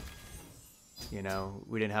 you know,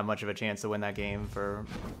 we didn't have much of a chance to win that game for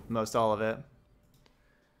most all of it.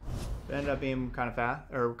 It ended up being kind of fast,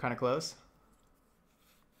 or kind of close.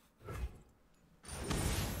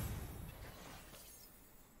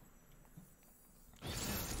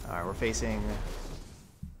 Alright, we're facing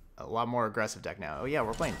a lot more aggressive deck now. Oh yeah,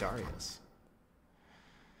 we're playing Darius.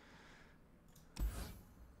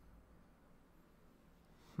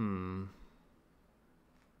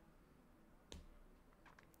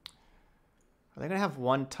 Are they gonna have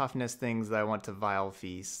 1 toughness things that I want to Vile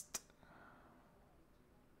Feast?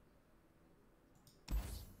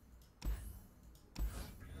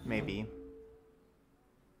 Maybe.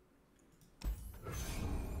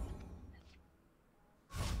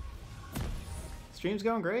 Stream's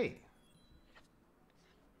going great.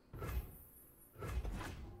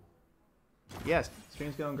 Yes,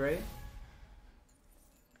 stream's going great.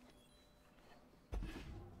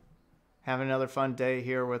 Having another fun day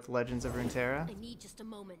here with Legends of Runeterra. I need just a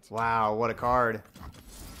moment. Wow, what a card.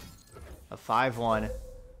 A 5/1.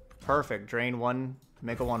 Perfect. Drain 1,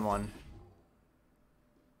 make a 1/1.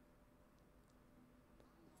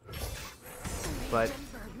 But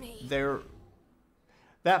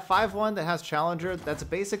that 5/1 that has Challenger, it's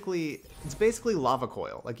basically Lava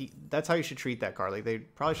Coil. Like that's how you should treat that card. Like they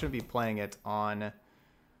probably shouldn't be playing it on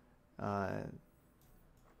that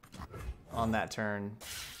turn,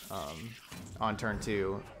 on turn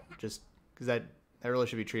 2, just because that really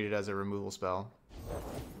should be treated as a removal spell.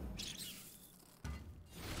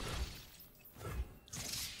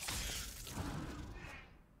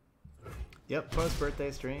 Yep, post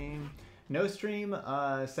birthday stream. No stream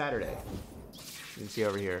Saturday. You can see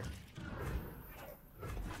over here.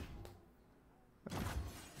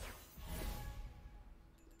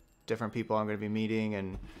 Different people I'm going to be meeting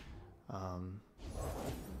and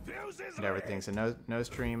everything. So no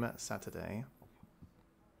stream Saturday.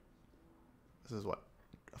 This is what?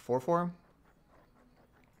 A 4/4?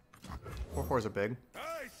 4/4s are big.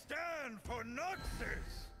 I stand for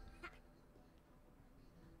Noxus.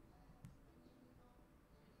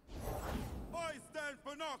 I stand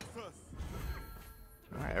for Noxus.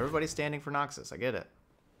 All right, everybody's standing for Noxus. I get it.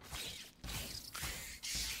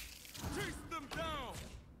 Chase them down.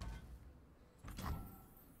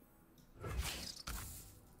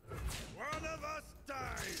 One of us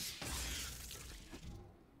dies.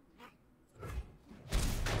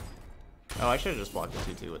 Oh, I should have just blocked the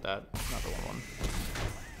 2/2 with that, not the 1/1.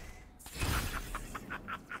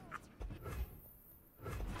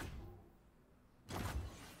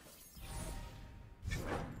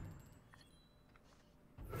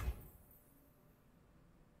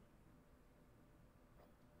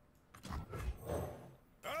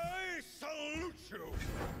 I salute you.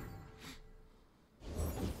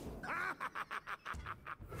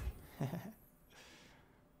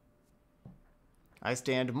 I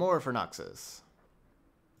stand more for Noxus.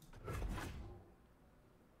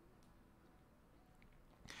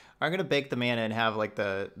 I'm gonna bake the mana and have like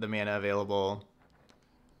the mana available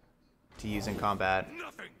to use in combat.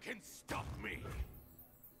 Nothing can stop me.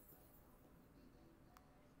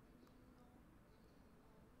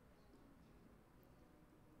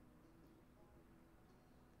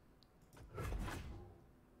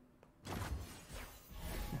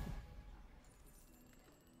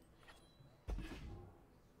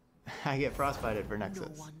 I get frostbited for No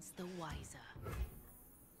Nexus. one's the wiser.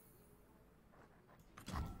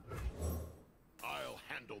 I'll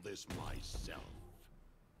handle this myself.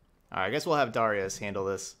 Alright, I guess we'll have Darius handle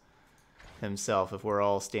this himself if we're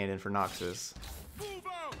all standing for Noxus. Move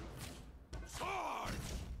out! Charge!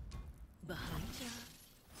 Behind ya.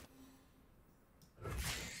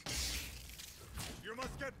 You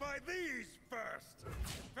must get by these first.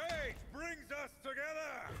 Fate brings us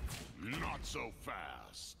together. Not so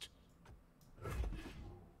fast.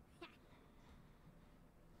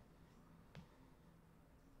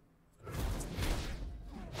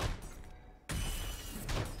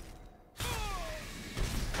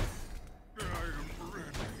 I am ready.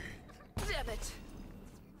 Damn it!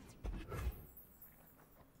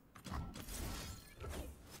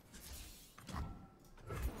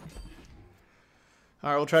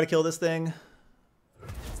 Alright, we'll try to kill this thing.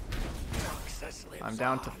 Noxus lives I'm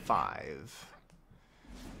down on. to 5.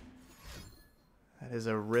 That is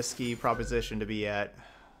a risky proposition to be at.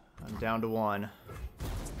 I'm down to 1.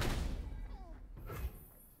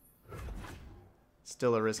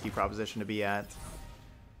 Still a risky proposition to be at.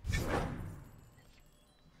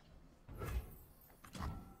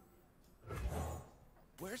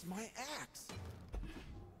 Where's my axe?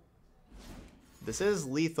 This is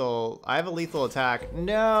lethal. I have a lethal attack.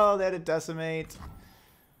 No, they had a decimate.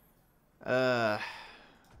 That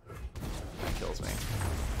kills me.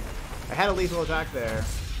 I had a lethal attack there.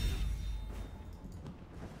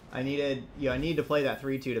 I needed to play that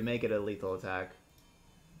 3/2 to make it a lethal attack.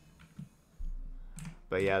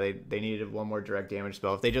 But yeah, they needed one more direct damage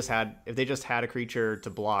spell. If they just had a creature to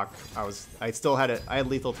block, I had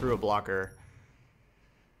lethal through a blocker.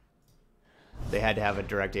 They had to have a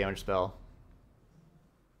direct damage spell.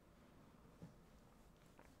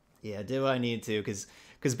 Yeah, do I need to? Because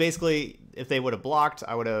basically, if they would have blocked,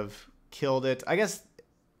 I would have killed it. I guess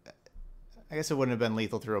it wouldn't have been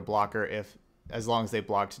lethal through a blocker as long as they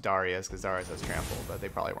blocked Darius, because Darius has trample, but they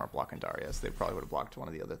probably weren't blocking Darius. They probably would have blocked one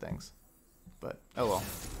of the other things. But oh well.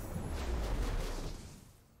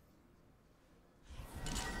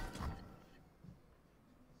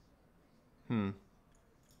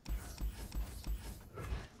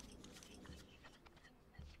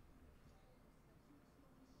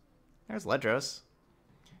 There's Ledros.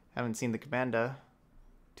 Haven't seen the Commander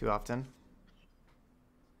too often.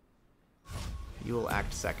 You will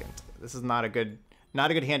act second. This is not a good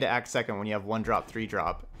hand to act second when you have 1-drop,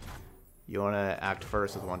 3-drop. You want to act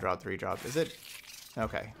first with 1-drop, 3-drop. Is it?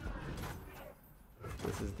 Okay.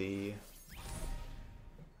 This is the...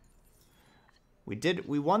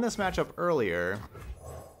 We won this matchup earlier.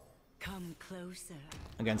 Come closer.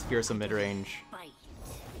 Against Fearsome Midrange. Bite.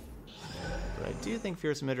 But I do think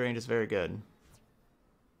Fearsome Midrange is very good.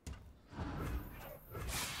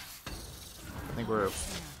 I think we're,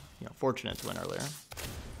 fortunate to win earlier.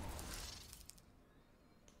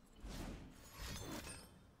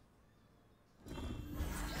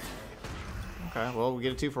 Okay, well, we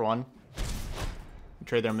get a 2-for-1. We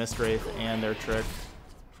trade their Mistwraith and their Trick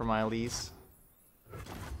for my Elise.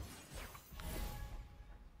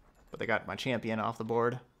 But they got my champion off the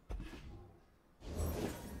board.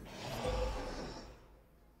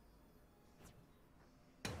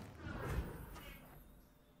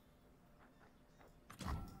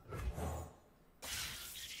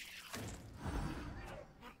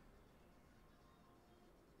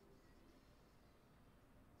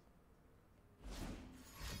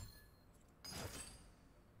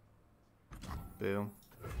 Boo.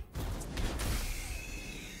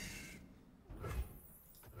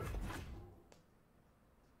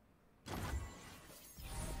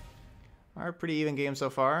 Alright, pretty even game so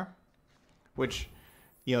far. Which,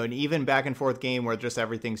 an even back and forth game where just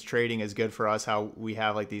everything's trading is good for us, how we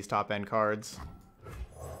have like these top end cards.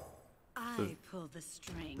 I pull the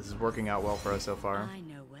string. This is working out well for us so far. I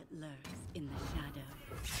know what lurks in the shadows.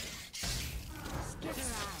 Skitter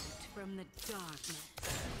out from the darkness.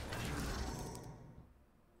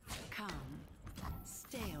 Come,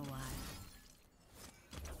 stay a while.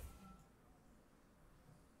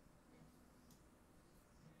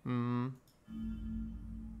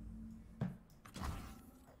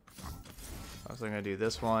 I was gonna do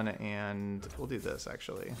this one, and we'll do this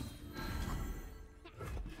actually.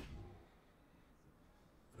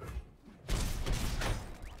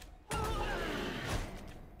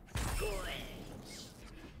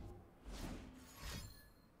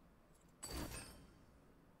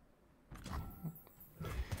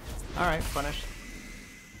 Alright, punished.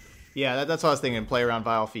 Yeah, that's what I was thinking. Play around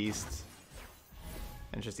Vile Feast.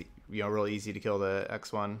 And just, real easy to kill the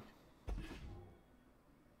X1.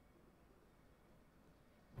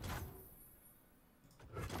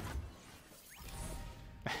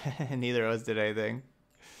 Neither of us did anything.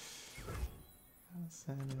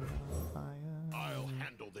 I'll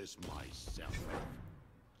handle this myself.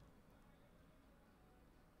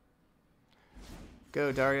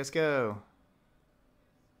 Go, Darius, go.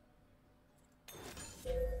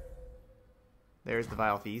 There's the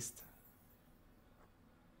Vile Feast.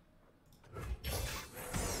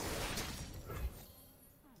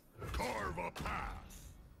 Carve a path.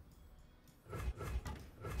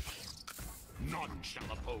 None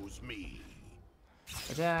shall oppose me.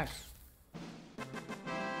 Attack.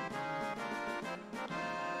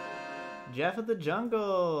 Jeff of the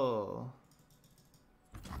Jungle.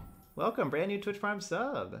 Welcome, brand new Twitch Prime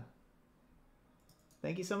sub.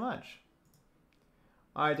 Thank you so much.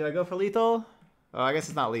 Alright, do I go for lethal? Oh, I guess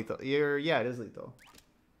it's not lethal. Yeah, it is lethal.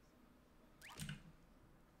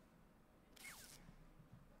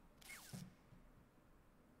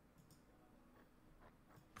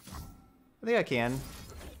 I think I can.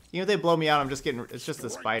 Even if they blow me out, I'm just getting... It's just a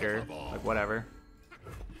spider. Like, whatever.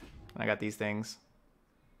 I got these things.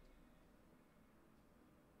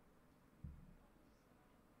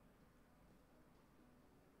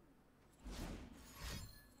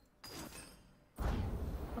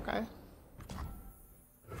 Okay.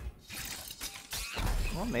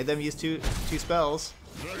 Well, made them use two spells.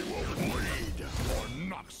 They will bleed for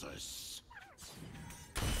Noxus.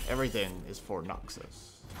 Everything is for Noxus.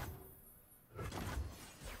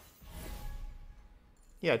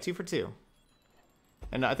 Yeah, 2 for 2.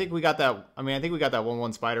 And I think we got that. I mean, I think we got that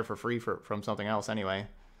 1/1 spider for free from something else anyway.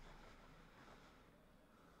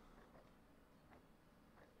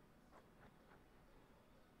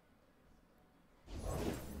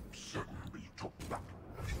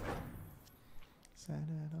 Set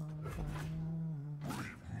it on fire.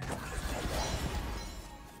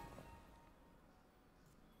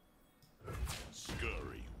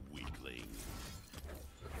 Scurry, weakling.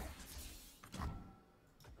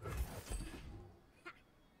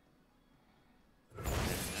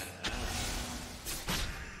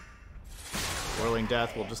 Whirling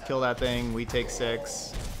Death will just kill that thing. We take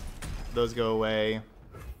 6. Those go away.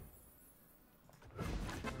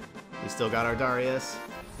 We still got our Darius.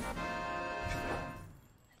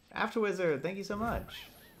 After Wizard, thank you so much.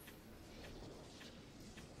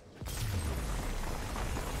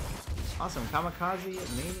 Awesome. Kamikaze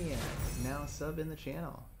Maniac, now sub in the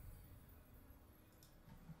channel.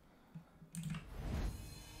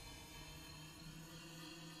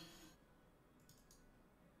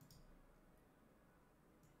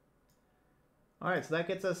 All right, so that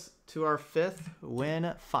gets us to our 5th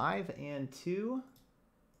win, 5-2.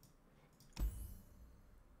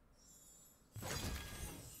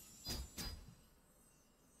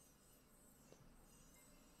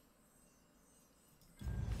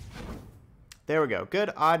 There we go.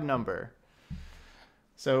 Good odd number.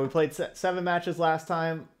 So we played 7 matches last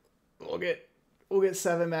time. We'll get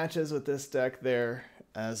 7 matches with this deck there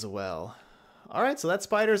as well. All right, so that's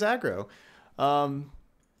Spider's Aggro.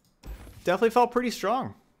 Definitely felt pretty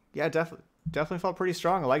strong. Yeah, definitely felt pretty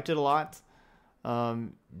strong. I liked it a lot.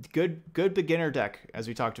 Good beginner deck, as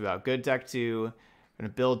we talked about. Good deck to kind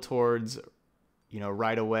of build towards,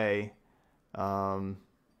 right away. I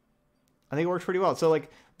think it works pretty well. So like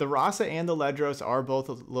the Rasa and the Ledros are both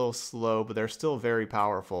a little slow, but they're still very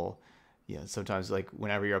powerful. Yeah, sometimes like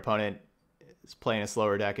whenever your opponent is playing a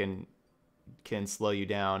slower deck and can slow you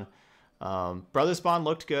down. Brother Spawn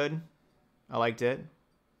looked good. I liked it.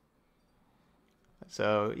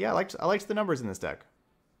 So yeah, I liked the numbers in this deck.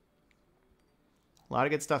 A lot of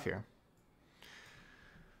good stuff here.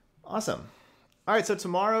 Awesome. All right, so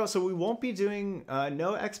tomorrow, we won't be doing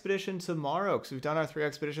no expedition tomorrow because we've done our 3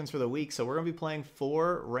 expeditions for the week. So we're gonna be playing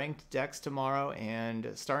 4 ranked decks tomorrow and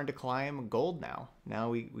starting to climb gold now. Now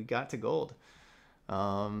we got to gold.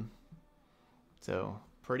 So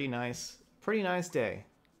pretty nice day.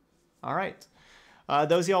 All right.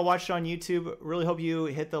 Those of y'all watched on YouTube, really hope you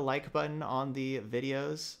hit the like button on the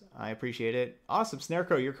videos. I appreciate it. Awesome.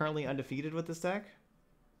 Snarecrow, you're currently undefeated with this deck.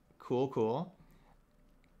 Cool.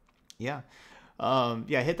 Yeah.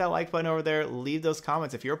 Yeah, hit that like button over there. Leave those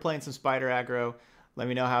comments. If you're playing some Spider Aggro, let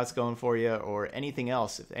me know how it's going for you or anything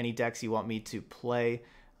else. If any decks you want me to play,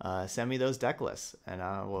 send me those deck lists and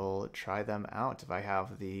I will try them out if I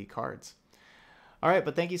have the cards. All right,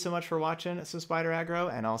 but thank you so much for watching some Spider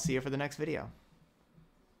Aggro, and I'll see you for the next video.